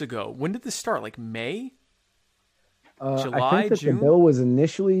months ago, when did this start? Like May, July, I think that June. The bill was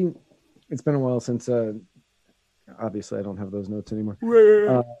initially. It's been a while since. Obviously, I don't have those notes anymore.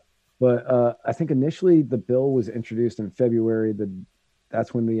 But I think initially the bill was introduced in February.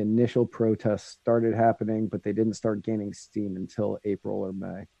 That's when the initial protests started happening, but they didn't start gaining steam until April or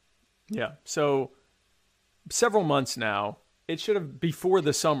May. Yeah. So several months now. It should have, before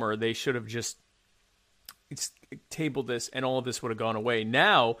the summer, they should have just tabled this and all of this would have gone away.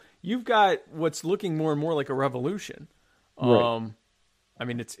 Now you've got what's looking more and more like a revolution. Right. I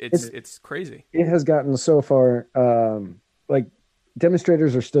mean, it's crazy. It has gotten so far, like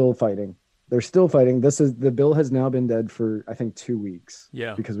demonstrators are still fighting. They're still fighting. The bill has now been dead for, I think, 2 weeks.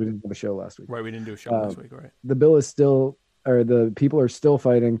 Yeah. Because we didn't have a show last week. Right. We didn't do a show last week. Right. The bill is still, or the people are still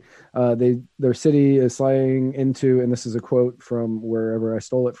fighting. Their city is sliding into, and this is a quote from wherever I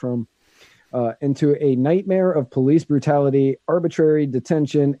stole it from, into a nightmare of police brutality, arbitrary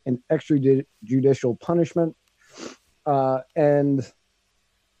detention, and extrajudicial punishment. And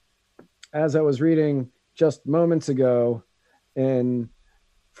as I was reading just moments ago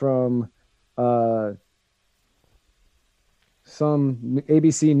from some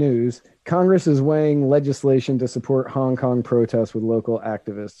ABC News, Congress is weighing legislation to support Hong Kong protests with local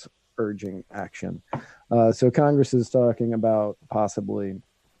activists urging action. So Congress is talking about possibly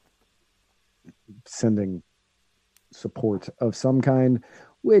sending support of some kind,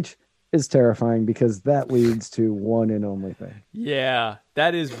 which is terrifying because that leads to one and only thing. Yeah,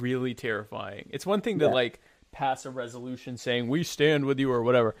 that is really terrifying. It's one thing to pass a resolution saying we stand with you or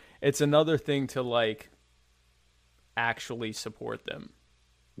whatever. It's another thing to actually support them.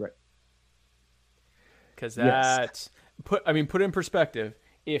 Right. Because that's put in perspective,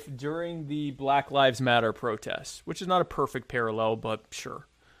 if during the Black Lives Matter protests, which is not a perfect parallel, but sure.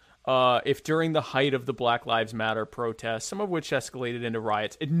 If during the height of the Black Lives Matter protests, some of which escalated into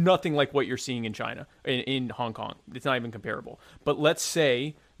riots, it's nothing like what you're seeing in China, in Hong Kong. It's not even comparable. But let's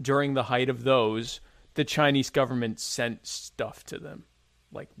say during the height of those, the Chinese government sent stuff to them,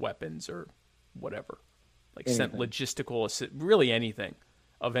 like weapons or whatever, like sent logistical, really anything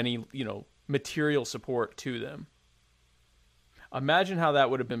of any, material support to them. Imagine how that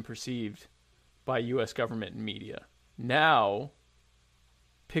would have been perceived by U.S. government and media. Now,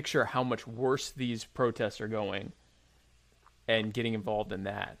 picture how much worse these protests are going and getting involved in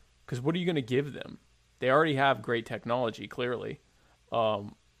that. Because what are you going to give them? They already have great technology, clearly.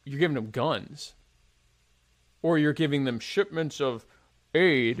 You're giving them guns. Or you're giving them shipments of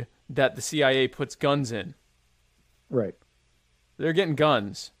aid that the CIA puts guns in. Right. They're getting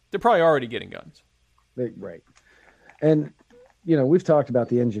guns. They're probably already getting guns. Right. And, we've talked about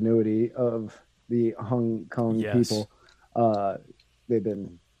the ingenuity of the Hong Kong people. They've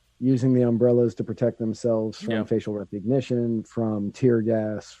been using the umbrellas to protect themselves from facial recognition, from tear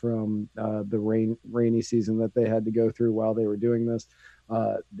gas, from the rainy season that they had to go through while they were doing this.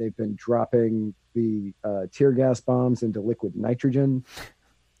 They've been dropping the tear gas bombs into liquid nitrogen,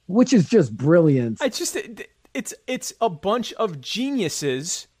 which is just brilliant. It's a bunch of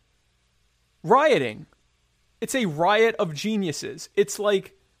geniuses rioting. It's a riot of geniuses. It's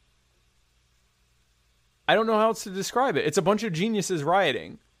like, I don't know how else to describe it. It's a bunch of geniuses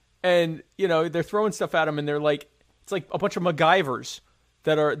rioting. And, they're throwing stuff at them, and they're like, it's like a bunch of MacGyvers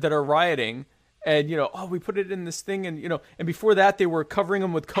that are rioting. And, we put it in this thing. And, and before that, they were covering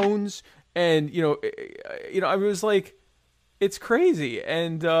them with cones. And, I was like, it's crazy.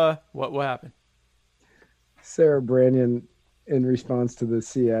 And what happened? Sarah Branion, in response to the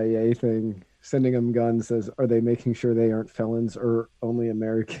CIA thing, sending them guns, says, are they making sure they aren't felons or only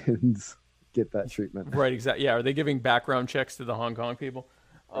Americans get that treatment? Right, exactly. Yeah, are they giving background checks to the Hong Kong people?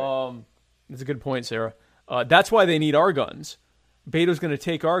 Right. That's a good point, Sarah. That's why they need our guns. Beto's going to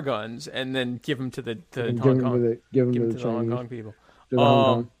take our guns and then give them to the Hong Kong. Give them to the Hong Kong people. The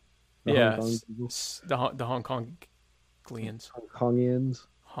Hong Kong Gleans. Kongians.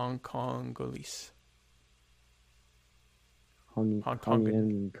 Hong Kongolese. Hong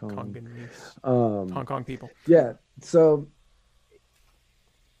Kong people. Yeah. So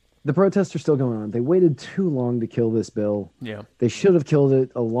the protests are still going on. They waited too long to kill this bill. Yeah. They should have killed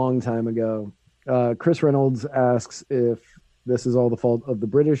it a long time ago. Chris Reynolds asks if this is all the fault of the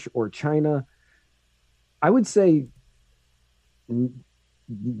British or China. I would say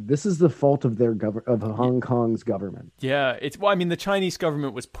this is the fault of of Hong Kong's government. Yeah. The Chinese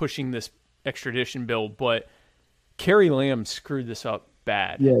government was pushing this extradition bill, but Carrie Lam screwed this up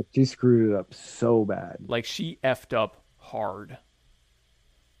bad. Yeah, she screwed it up so bad. Like, she effed up hard.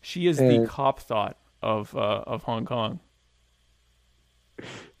 She is the cop thought of Hong Kong,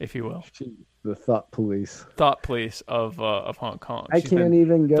 if you will. The thought police. Thought police of Hong Kong. I can't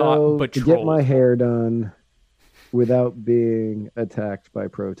even go to get my hair done without being attacked by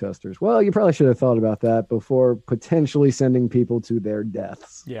protesters. Well, you probably should have thought about that before potentially sending people to their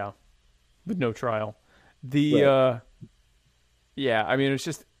deaths. Yeah, with no trial. It was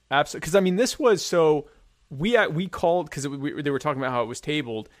just absolutely, because this was so we called, because they were talking about how it was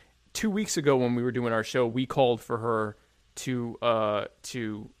tabled 2 weeks ago when we were doing our show. We called for her to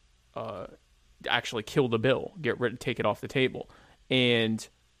actually kill the bill, take it off the table, and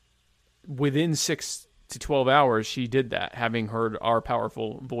within 6 to 12 hours she did that, having heard our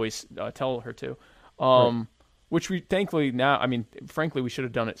powerful voice tell her to, which we thankfully now, frankly, we should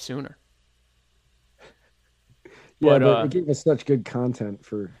have done it sooner. Yeah, but it gave us such good content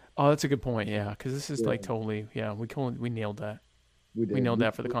for. Oh, that's a good point. Yeah, because this is like totally. Yeah, we nailed that. We did. We nailed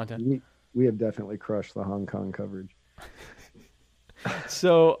that for the content. We have definitely crushed the Hong Kong coverage.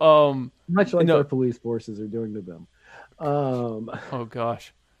 So, much like our police forces are doing to them. Oh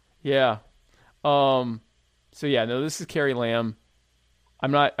gosh, yeah. So yeah, no, this is Carrie Lam.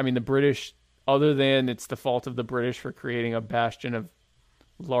 The British. Other than it's the fault of the British for creating a bastion of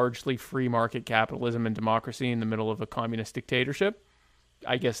largely free market capitalism and democracy in the middle of a communist dictatorship,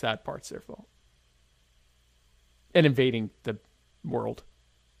 I guess that part's their fault. And invading the world.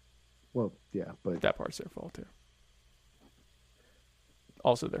 Well, yeah, but that part's their fault too.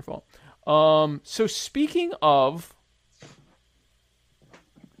 Also their fault. So speaking of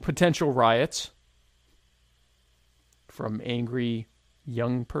potential riots from angry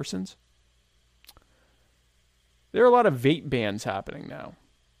young persons, there are a lot of vape bans happening now,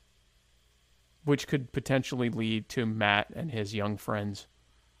 which could potentially lead to Matt and his young friends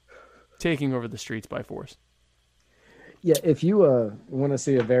taking over the streets by force. Yeah, if you want to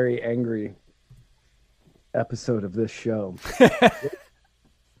see a very angry episode of this show,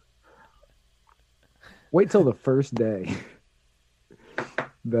 wait till the first day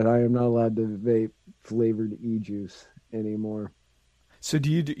that I am not allowed to vape flavored e-juice anymore. So do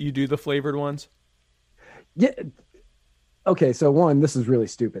you do the flavored ones? Yeah. Okay, so one, this is really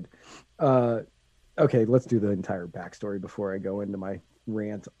stupid. Okay, let's do the entire backstory before I go into my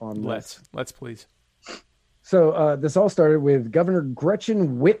rant on this. Let's please. So this all started with Governor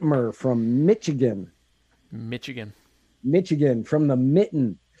Gretchen Whitmer from Michigan, from the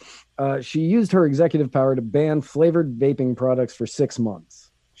Mitten. She used her executive power to ban flavored vaping products for 6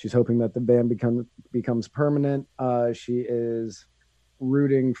 months. She's hoping that the ban becomes permanent. She is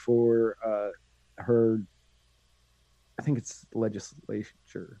rooting for her, I think it's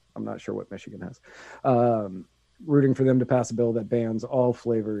legislature. I'm not sure what Michigan has. Rooting for them to pass a bill that bans all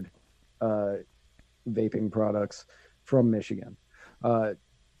flavored vaping products from Michigan.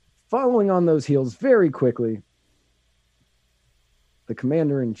 Following on those heels very quickly, the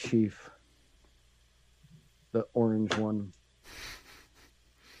commander-in-chief, the orange one,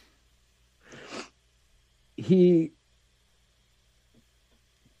 he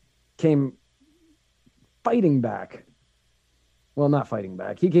came fighting back. Well, not fighting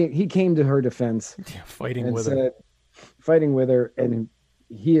back. He came to her defense. Yeah, fighting with her, and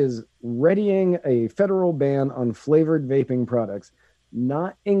he is readying a federal ban on flavored vaping products,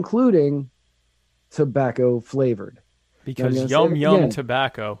 not including tobacco flavored. Because yum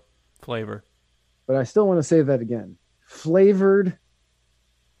tobacco flavor. But I still want to say that again. Flavored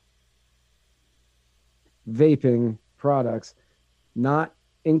vaping products, not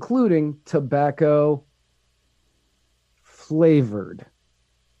including tobacco flavored.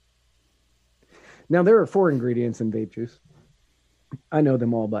 Now, there are 4 ingredients in vape juice. I know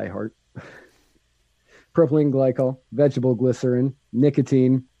them all by heart. Propylene glycol, vegetable glycerin,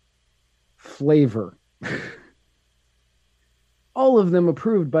 nicotine, flavor. All of them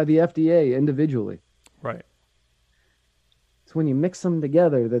approved by the FDA individually. Right. It's when you mix them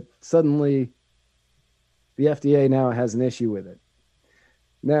together that suddenly the FDA now has an issue with it.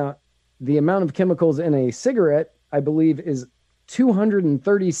 Now, the amount of chemicals in a cigarette, I believe, is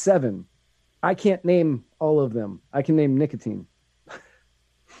 237. I can't name all of them. I can name nicotine.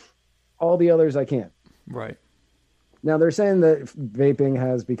 All the others I can't. Right. Now, they're saying that vaping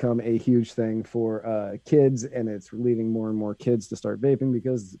has become a huge thing for kids, and it's leading more and more kids to start vaping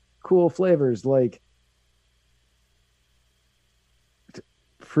because cool flavors like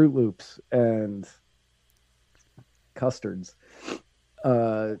Fruit Loops and custards.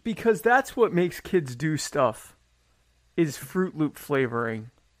 Because that's what makes kids do stuff, is Fruit Loop flavoring.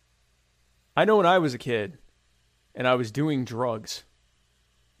 I know when I was a kid and I was doing drugs,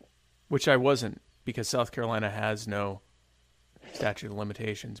 which I wasn't because South Carolina has no statute of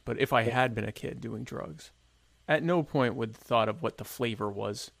limitations, but if I had been a kid doing drugs, at no point would the thought of what the flavor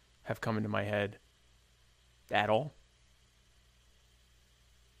was have come into my head at all.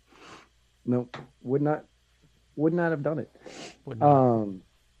 No, would not have done it.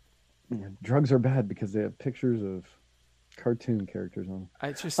 Yeah, drugs are bad because they have pictures of cartoon characters on them.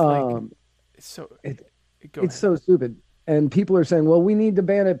 It's just like it's so stupid. And people are saying, well, we need to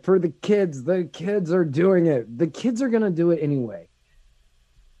ban it for the kids. The kids are doing it. The kids are going to do it anyway.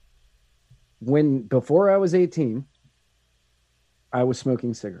 Before I was 18, I was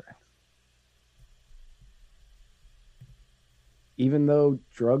smoking cigarettes. Even though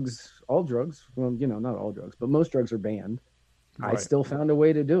all drugs, well, not all drugs, but most drugs are banned, right. I still found a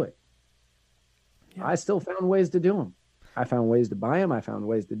way to do it. Yeah. I still found ways to do them. I found ways to buy them. I found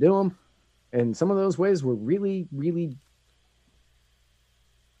ways to do them. And some of those ways were really, really,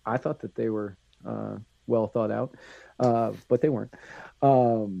 I thought that they were well thought out, but they weren't.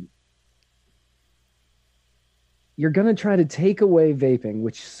 You're going to try to take away vaping,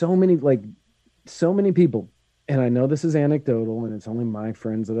 which so many people, and I know this is anecdotal and it's only my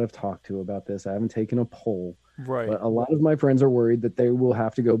friends that I've talked to about this. I haven't taken a poll, right? But a lot of my friends are worried that they will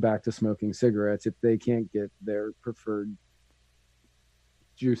have to go back to smoking cigarettes if they can't get their preferred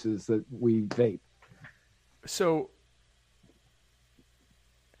juices that we vape. So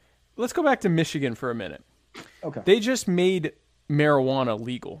let's go back to Michigan for a minute. Okay. They just made marijuana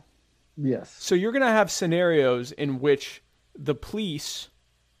legal. Yes. So you're going to have scenarios in which the police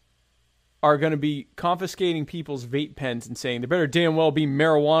are going to be confiscating people's vape pens and saying there better damn well be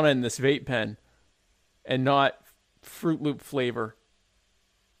marijuana in this vape pen and not Fruit Loop flavor.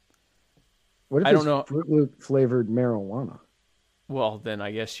 What if I don't know. Fruit Loop flavored marijuana? Well, then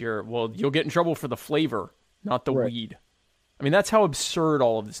I guess you'll get in trouble for the flavor, not the weed. I mean, that's how absurd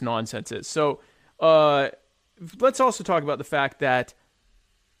all of this nonsense is. So let's also talk about the fact that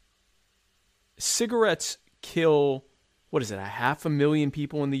cigarettes kill, 500,000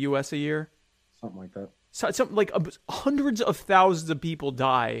 people in the U.S. a year? Something like that. Something like hundreds of thousands of people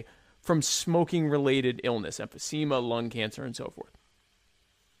die from smoking-related illness, emphysema, lung cancer, and so forth.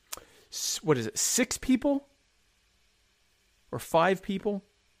 what is it, 6 people? Or 5 people?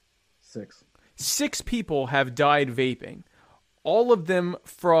 6. 6 people have died vaping. All of them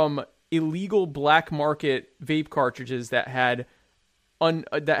from illegal black market vape cartridges that had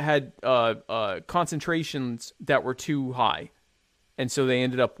concentrations that were too high, and so they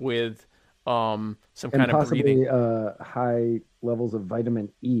ended up with some kind of breathing. High levels of vitamin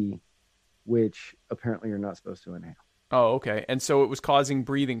E, which apparently you're not supposed to inhale. Oh, okay. And so it was causing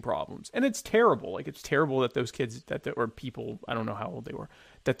breathing problems, and it's terrible. Like, it's terrible that those kids or people, I don't know how old they were,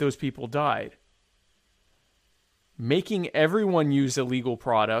 that those people died. Making everyone use illegal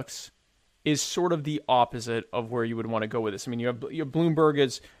products is sort of the opposite of where you would want to go with this. I mean, you have Bloomberg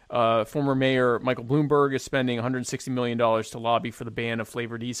as former mayor Michael Bloomberg is spending $160 million to lobby for the ban of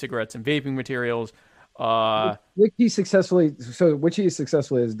flavored e-cigarettes and vaping materials. Which he successfully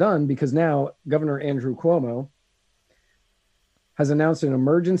has done, because now Governor Andrew Cuomo has announced an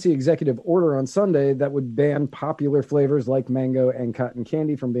emergency executive order on Sunday that would ban popular flavors like mango and cotton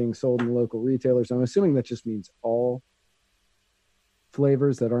candy from being sold in local retailers. I'm assuming that just means all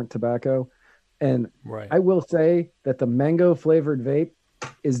flavors that aren't tobacco. And right. I will say that the mango flavored vape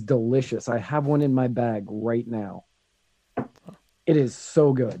is delicious. I have one in my bag right now. It is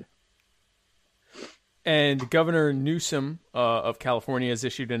so good. And Governor Newsom of California has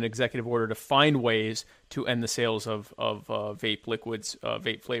issued an executive order to find ways to end the sales of vape liquids,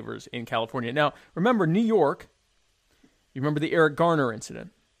 vape flavors in California. Now, remember New York, you remember the Eric Garner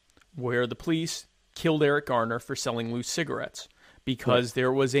incident where the police killed Eric Garner for selling loose cigarettes. Because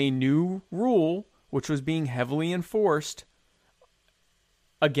there was a new rule which was being heavily enforced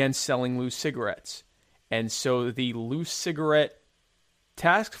against selling loose cigarettes. And so the loose cigarette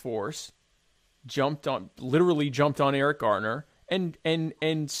task force literally jumped on Eric Garner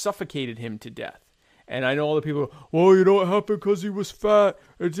and suffocated him to death. And I know all the people, well, you know, it happened because he was fat.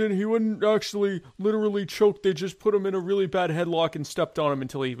 He wouldn't actually literally choke. They just put him in a really bad headlock and stepped on him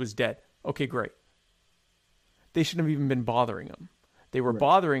until he was dead. Okay, great. They shouldn't have even been bothering him. They were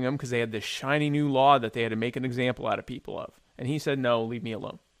bothering him because they had this shiny new law that they had to make an example out of people of. And he said, no, leave me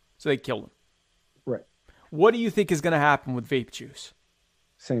alone. So they killed him. Right. What do you think is going to happen with vape juice?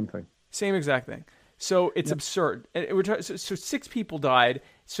 Same thing. Same exact thing. So it's absurd. And so 6 people died.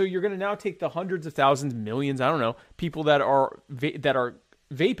 So you're going to now take the hundreds of thousands, millions, I don't know, people that are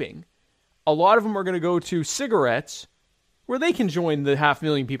vaping. A lot of them are going to go to cigarettes where they can join the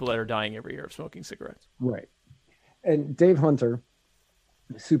 500,000 people that are dying every year of smoking cigarettes. Right. And Dave Hunter,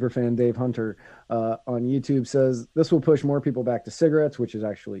 superfan Dave Hunter, on YouTube says this will push more people back to cigarettes, which is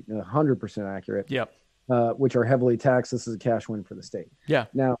actually 100% accurate. Yep. Which are heavily taxed. This is a cash win for the state. Yeah.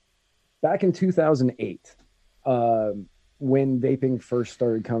 Now, back in 2008, when vaping first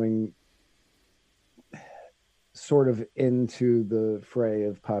started coming sort of into the fray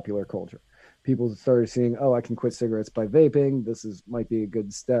of popular culture, people started seeing, oh, I can quit cigarettes by vaping. Might be a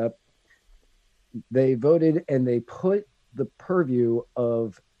good step. They voted and they put the purview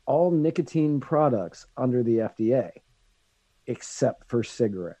of all nicotine products under the FDA, except for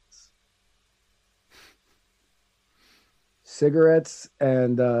cigarettes. Cigarettes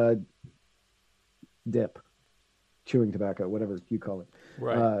and dip, chewing tobacco, whatever you call it.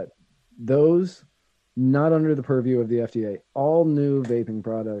 Right. Those not under the purview of the FDA. All new vaping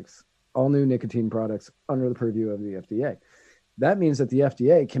products, all new nicotine products under the purview of the FDA. That means that the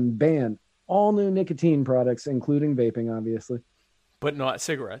FDA can ban all new nicotine products, including vaping, obviously. But not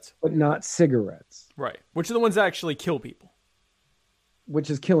cigarettes. But not cigarettes. Right. Which are the ones that actually kill people. Which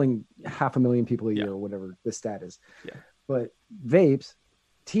is killing 500,000 people a year or whatever the stat is. Yeah. But vapes,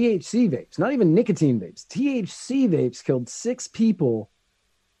 THC vapes, not even nicotine vapes, THC vapes killed 6 people,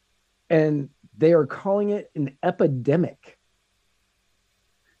 and they are calling it an epidemic.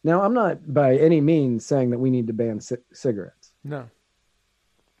 Now, I'm not by any means saying that we need to ban cigarettes. No.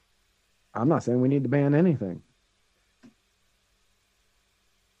 I'm not saying we need to ban anything.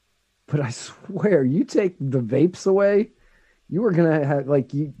 But I swear, you take the vapes away, you are going to have,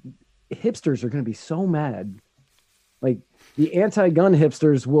 hipsters are going to be so mad. Like, the anti-gun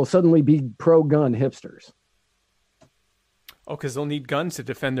hipsters will suddenly be pro-gun hipsters. Oh, because they'll need guns to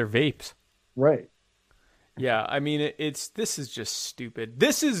defend their vapes. Right. Yeah, I mean, this is just stupid.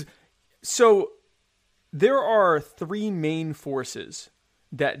 So there are 3 main forces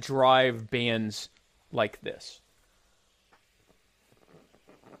that drive bans like this.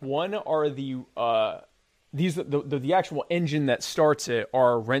 One are the actual engine that starts it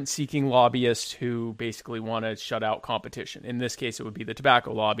are rent-seeking lobbyists who basically want to shut out competition. In this case, it would be the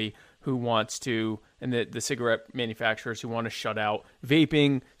tobacco lobby who wants to, and the cigarette manufacturers who want to shut out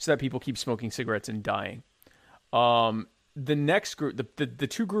vaping so that people keep smoking cigarettes and dying. the next group, the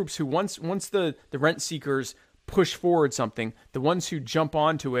two groups who once the rent seekers push forward something, the ones who jump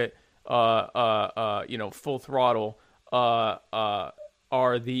onto it, full throttle,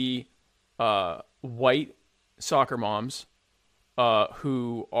 are the white soccer moms,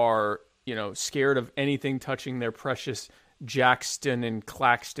 who are, scared of anything touching their precious Jackson and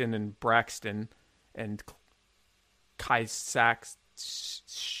Claxton and Braxton and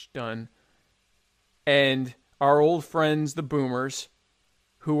Kazakhstan, and our old friends, the boomers,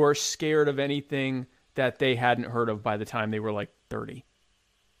 who are scared of anything that they hadn't heard of by the time they were like 30.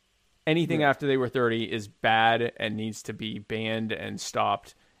 Anything after they were 30 is bad and needs to be banned and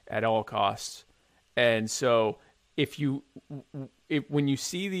stopped at all costs. And so when you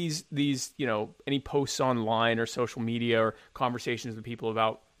see these, any posts online or social media or conversations with people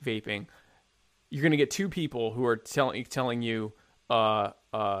about vaping, you're going to get two people who are telling you,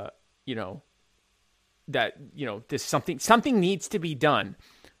 that, this something needs to be done.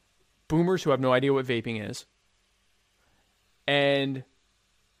 Boomers who have no idea what vaping is. And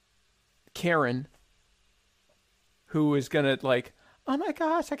Karen, who is going to oh my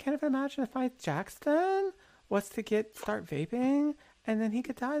gosh, I can't even imagine if my Jackson was to start vaping and then he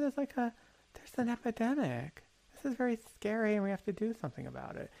could die. There's an epidemic. This is very scary and we have to do something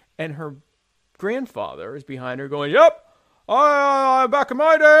about it. And her grandfather is behind her going, yep, back in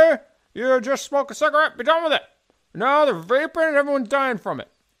my day, you just smoke a cigarette, be done with it. Now they're vaping and everyone's dying from it.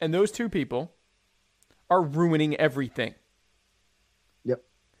 And those two people are ruining everything. Yep.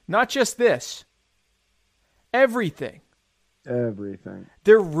 Not just this. Everything. Everything.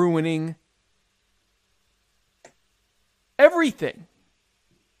 They're ruining everything.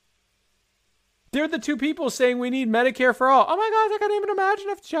 They're the two people saying we need Medicare for all. Oh my gosh, I can't even imagine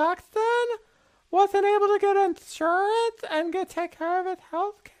if Jackson wasn't able to get insurance and take care of his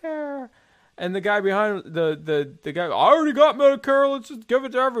health care. And the guy behind the guy, I already got Medicare, let's just give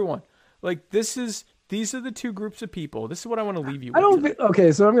it to everyone. These are the two groups of people. This is what I want to leave you with.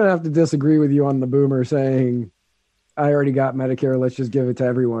 Okay, so I'm going to have to disagree with you on the boomer saying, I already got Medicare, let's just give it to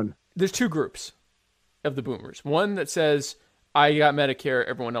everyone. There's two groups of the boomers. One that says, I got Medicare,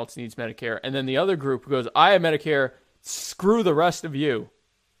 everyone else needs Medicare. And then the other group who goes, I have Medicare, screw the rest of you.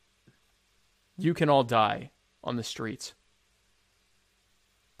 You can all die on the streets.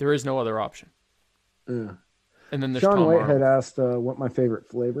 There is no other option. Yeah. And then there's Sean Tom Whitehead Arnold. asked what my favorite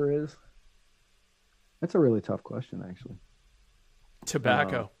flavor is. That's a really tough question, actually.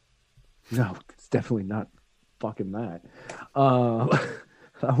 Tobacco. No, it's definitely not fucking that.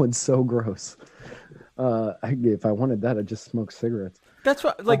 That one's so gross. If I wanted that, I'd just smoke cigarettes. That's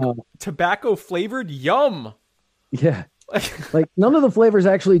what, tobacco flavored, yum. Yeah. None of the flavors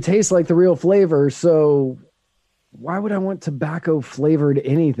actually taste like the real flavor, so why would I want tobacco flavored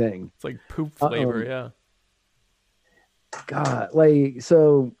anything? It's like poop flavor, yeah. God,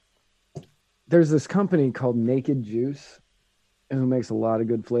 so there's this company called Naked Juice who makes a lot of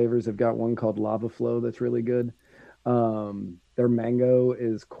good flavors. They've got one called Lava Flow that's really good. Their mango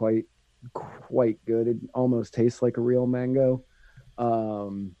is quite good. It almost tastes like a real mango.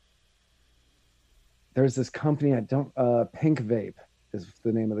 There's this company Pink Vape is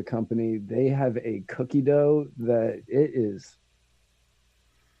the name of the company. They have a cookie dough that it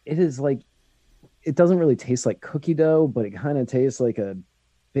is like, it doesn't really taste like cookie dough, but it kind of tastes like a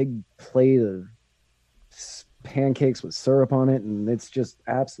big plate of pancakes with syrup on it, and it's just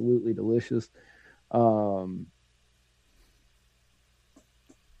absolutely delicious.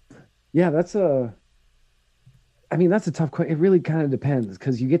 That's a tough question. It really kind of depends,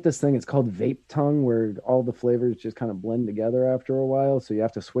 because you get this thing, it's called vape tongue, where all the flavors just kind of blend together after a while, so you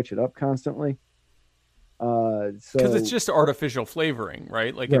have to switch it up constantly. Because it's just artificial flavoring,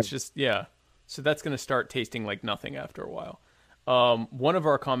 right? Right. It's just, yeah. So that's going to start tasting like nothing after a while. One of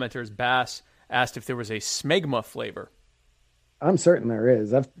our commenters, Bass, asked if there was a smegma flavor. I'm certain there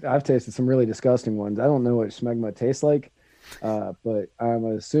is. I've tasted some really disgusting ones. I don't know what smegma tastes like, but I'm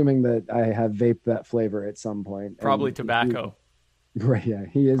assuming that I have vaped that flavor at some point. Probably tobacco. Right, yeah.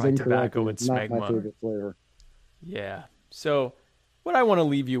 He is Probably incorrect. tobacco and It's not smegma. my favorite flavor. Yeah. So what I want to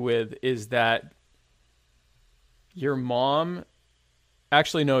leave you with is that your mom,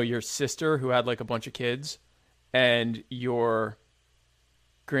 actually no, your sister who had a bunch of kids, and your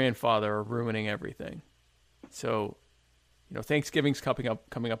grandfather are ruining everything. So, Thanksgiving's coming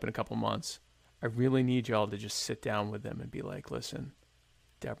up in a couple months. I really need y'all to just sit down with them and be like, listen,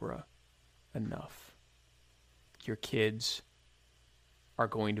 Deborah, enough. Your kids are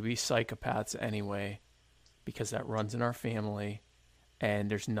going to be psychopaths anyway, because that runs in our family, and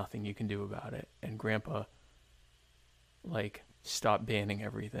there's nothing you can do about it. And Grandpa, stop banning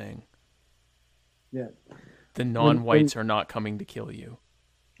everything. Yeah. the non-whites are not coming to kill you.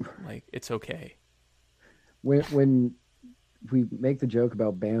 Like, it's okay. When we make the joke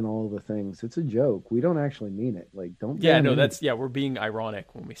about ban all the things, it's a joke. We don't actually mean it. Like, don't. Yeah, no, we're being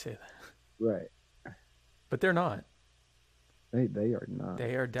ironic when we say that. Right. But they're not. They are not.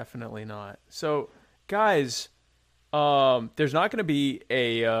 They are definitely not. So, guys, there's not going to be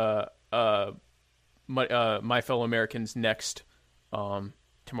a My Fellow Americans next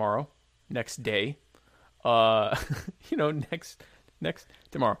tomorrow, next day. Next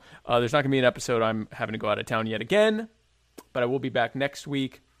tomorrow. There's not going to be an episode. I'm having to go out of town yet again, but I will be back next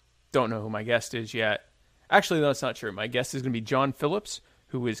week. Don't know who my guest is yet. Actually, no, that's not true. My guest is going to be John Phillips,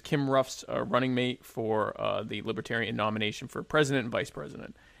 who is Kim Ruff's running mate for the Libertarian nomination for president and vice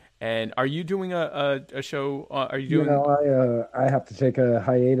president. And are you doing a show? Are you doing? I have to take a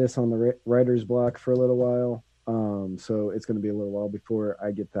hiatus on the writer's block for a little while. So it's going to be a little while before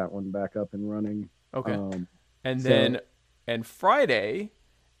I get that one back up and running. Okay. And Friday,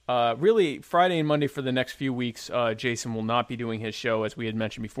 really Friday and Monday for the next few weeks, Jason will not be doing his show, as we had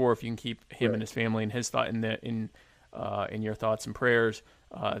mentioned before. If you can keep him and his family and his thought in your thoughts and prayers,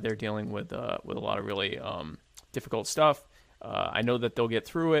 they're dealing with a lot of really difficult stuff. I know that they'll get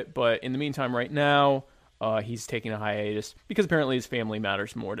through it, but in the meantime, right now, he's taking a hiatus because apparently his family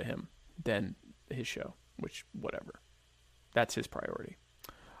matters more to him than his show, which, whatever. That's his priority.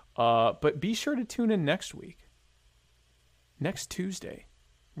 But be sure to tune in next week, next Tuesday,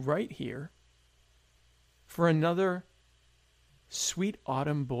 right here, for another Sweet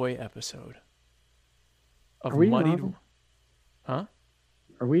Autumn Boy episode of Muddied. Huh?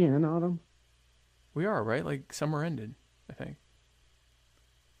 Are we in autumn? We are, right? Like, summer ended, I think.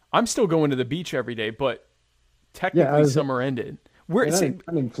 I'm still going to the beach every day, but technically summer ended.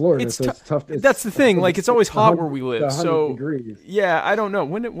 I'm in Florida, so it's tough. That's the thing. Like, it's always hot where we live. So degrees. Yeah, I don't know.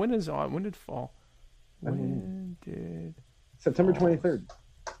 When did fall? September 23rd.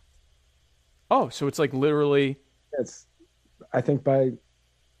 Oh, so it's like literally. It's, I think by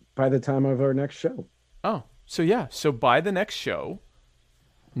the time of our next show. Oh, so yeah. So by the next show,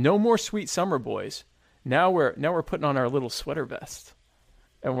 no more sweet summer boys. Now we're putting on our little sweater vest,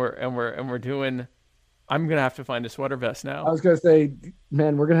 and we're doing. I'm gonna have to find a sweater vest now. I was gonna say,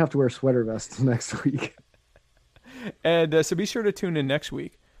 man, we're gonna have to wear sweater vests next week. And so be sure to tune in next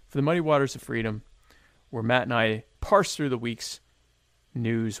week for the Muddy Waters of Freedom, where Matt and I parse through the week's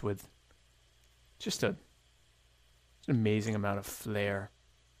news with just an amazing amount of flair.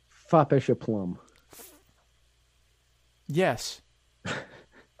 Foppish aplomb. Yes.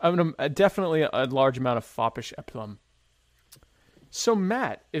 Definitely a large amount of foppish aplomb. So,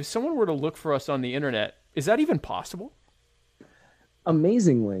 Matt, if someone were to look for us on the internet, is that even possible?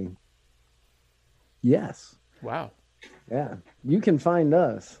 Amazingly, yes. Wow. Yeah. You can find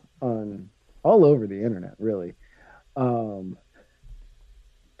us on all over the internet, really.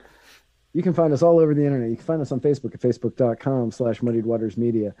 You can find us all over the internet. You can find us on Facebook at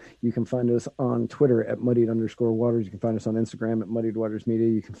facebook.com/muddiedwatersmedia. You can find us on Twitter at muddied_waters. You can find us on Instagram at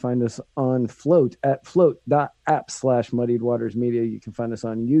muddiedwatersmedia. You can find us on Float at float.app/muddiedwatersmedia. You can find us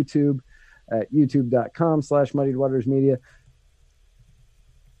on YouTube at youtube.com/muddiedwatersmedia.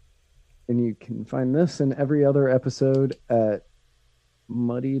 And you can find this and every other episode at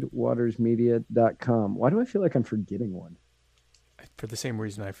muddiedwatersmedia.com. Why do I feel like I'm forgetting one? For the same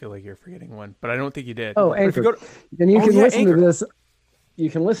reason I feel like you're forgetting one, but I don't think you did. Oh, Anchor. And you can listen to this. You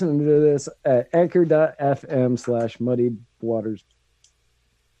can listen to this at anchor.fm/muddiedwaters.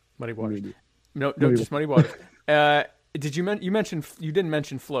 Muddy Waters. No, just Muddy Waters. Did you mention you didn't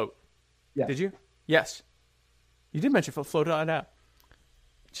mention Float? Yeah. Did you? Yes. You did mention Float.app.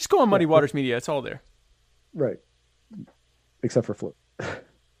 Just go on Muddy Waters Media. It's all there. Right. Except for Float.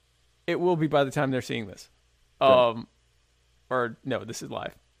 It will be by the time they're seeing this. Right. Or no, this is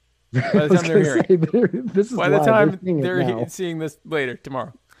live. By the time they're hearing, by the time they're seeing this later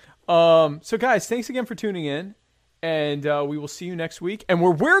tomorrow. So guys, thanks again for tuning in, and we will see you next week. And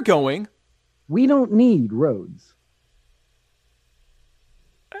where we're going, we don't need roads.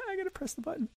 I gotta press the button.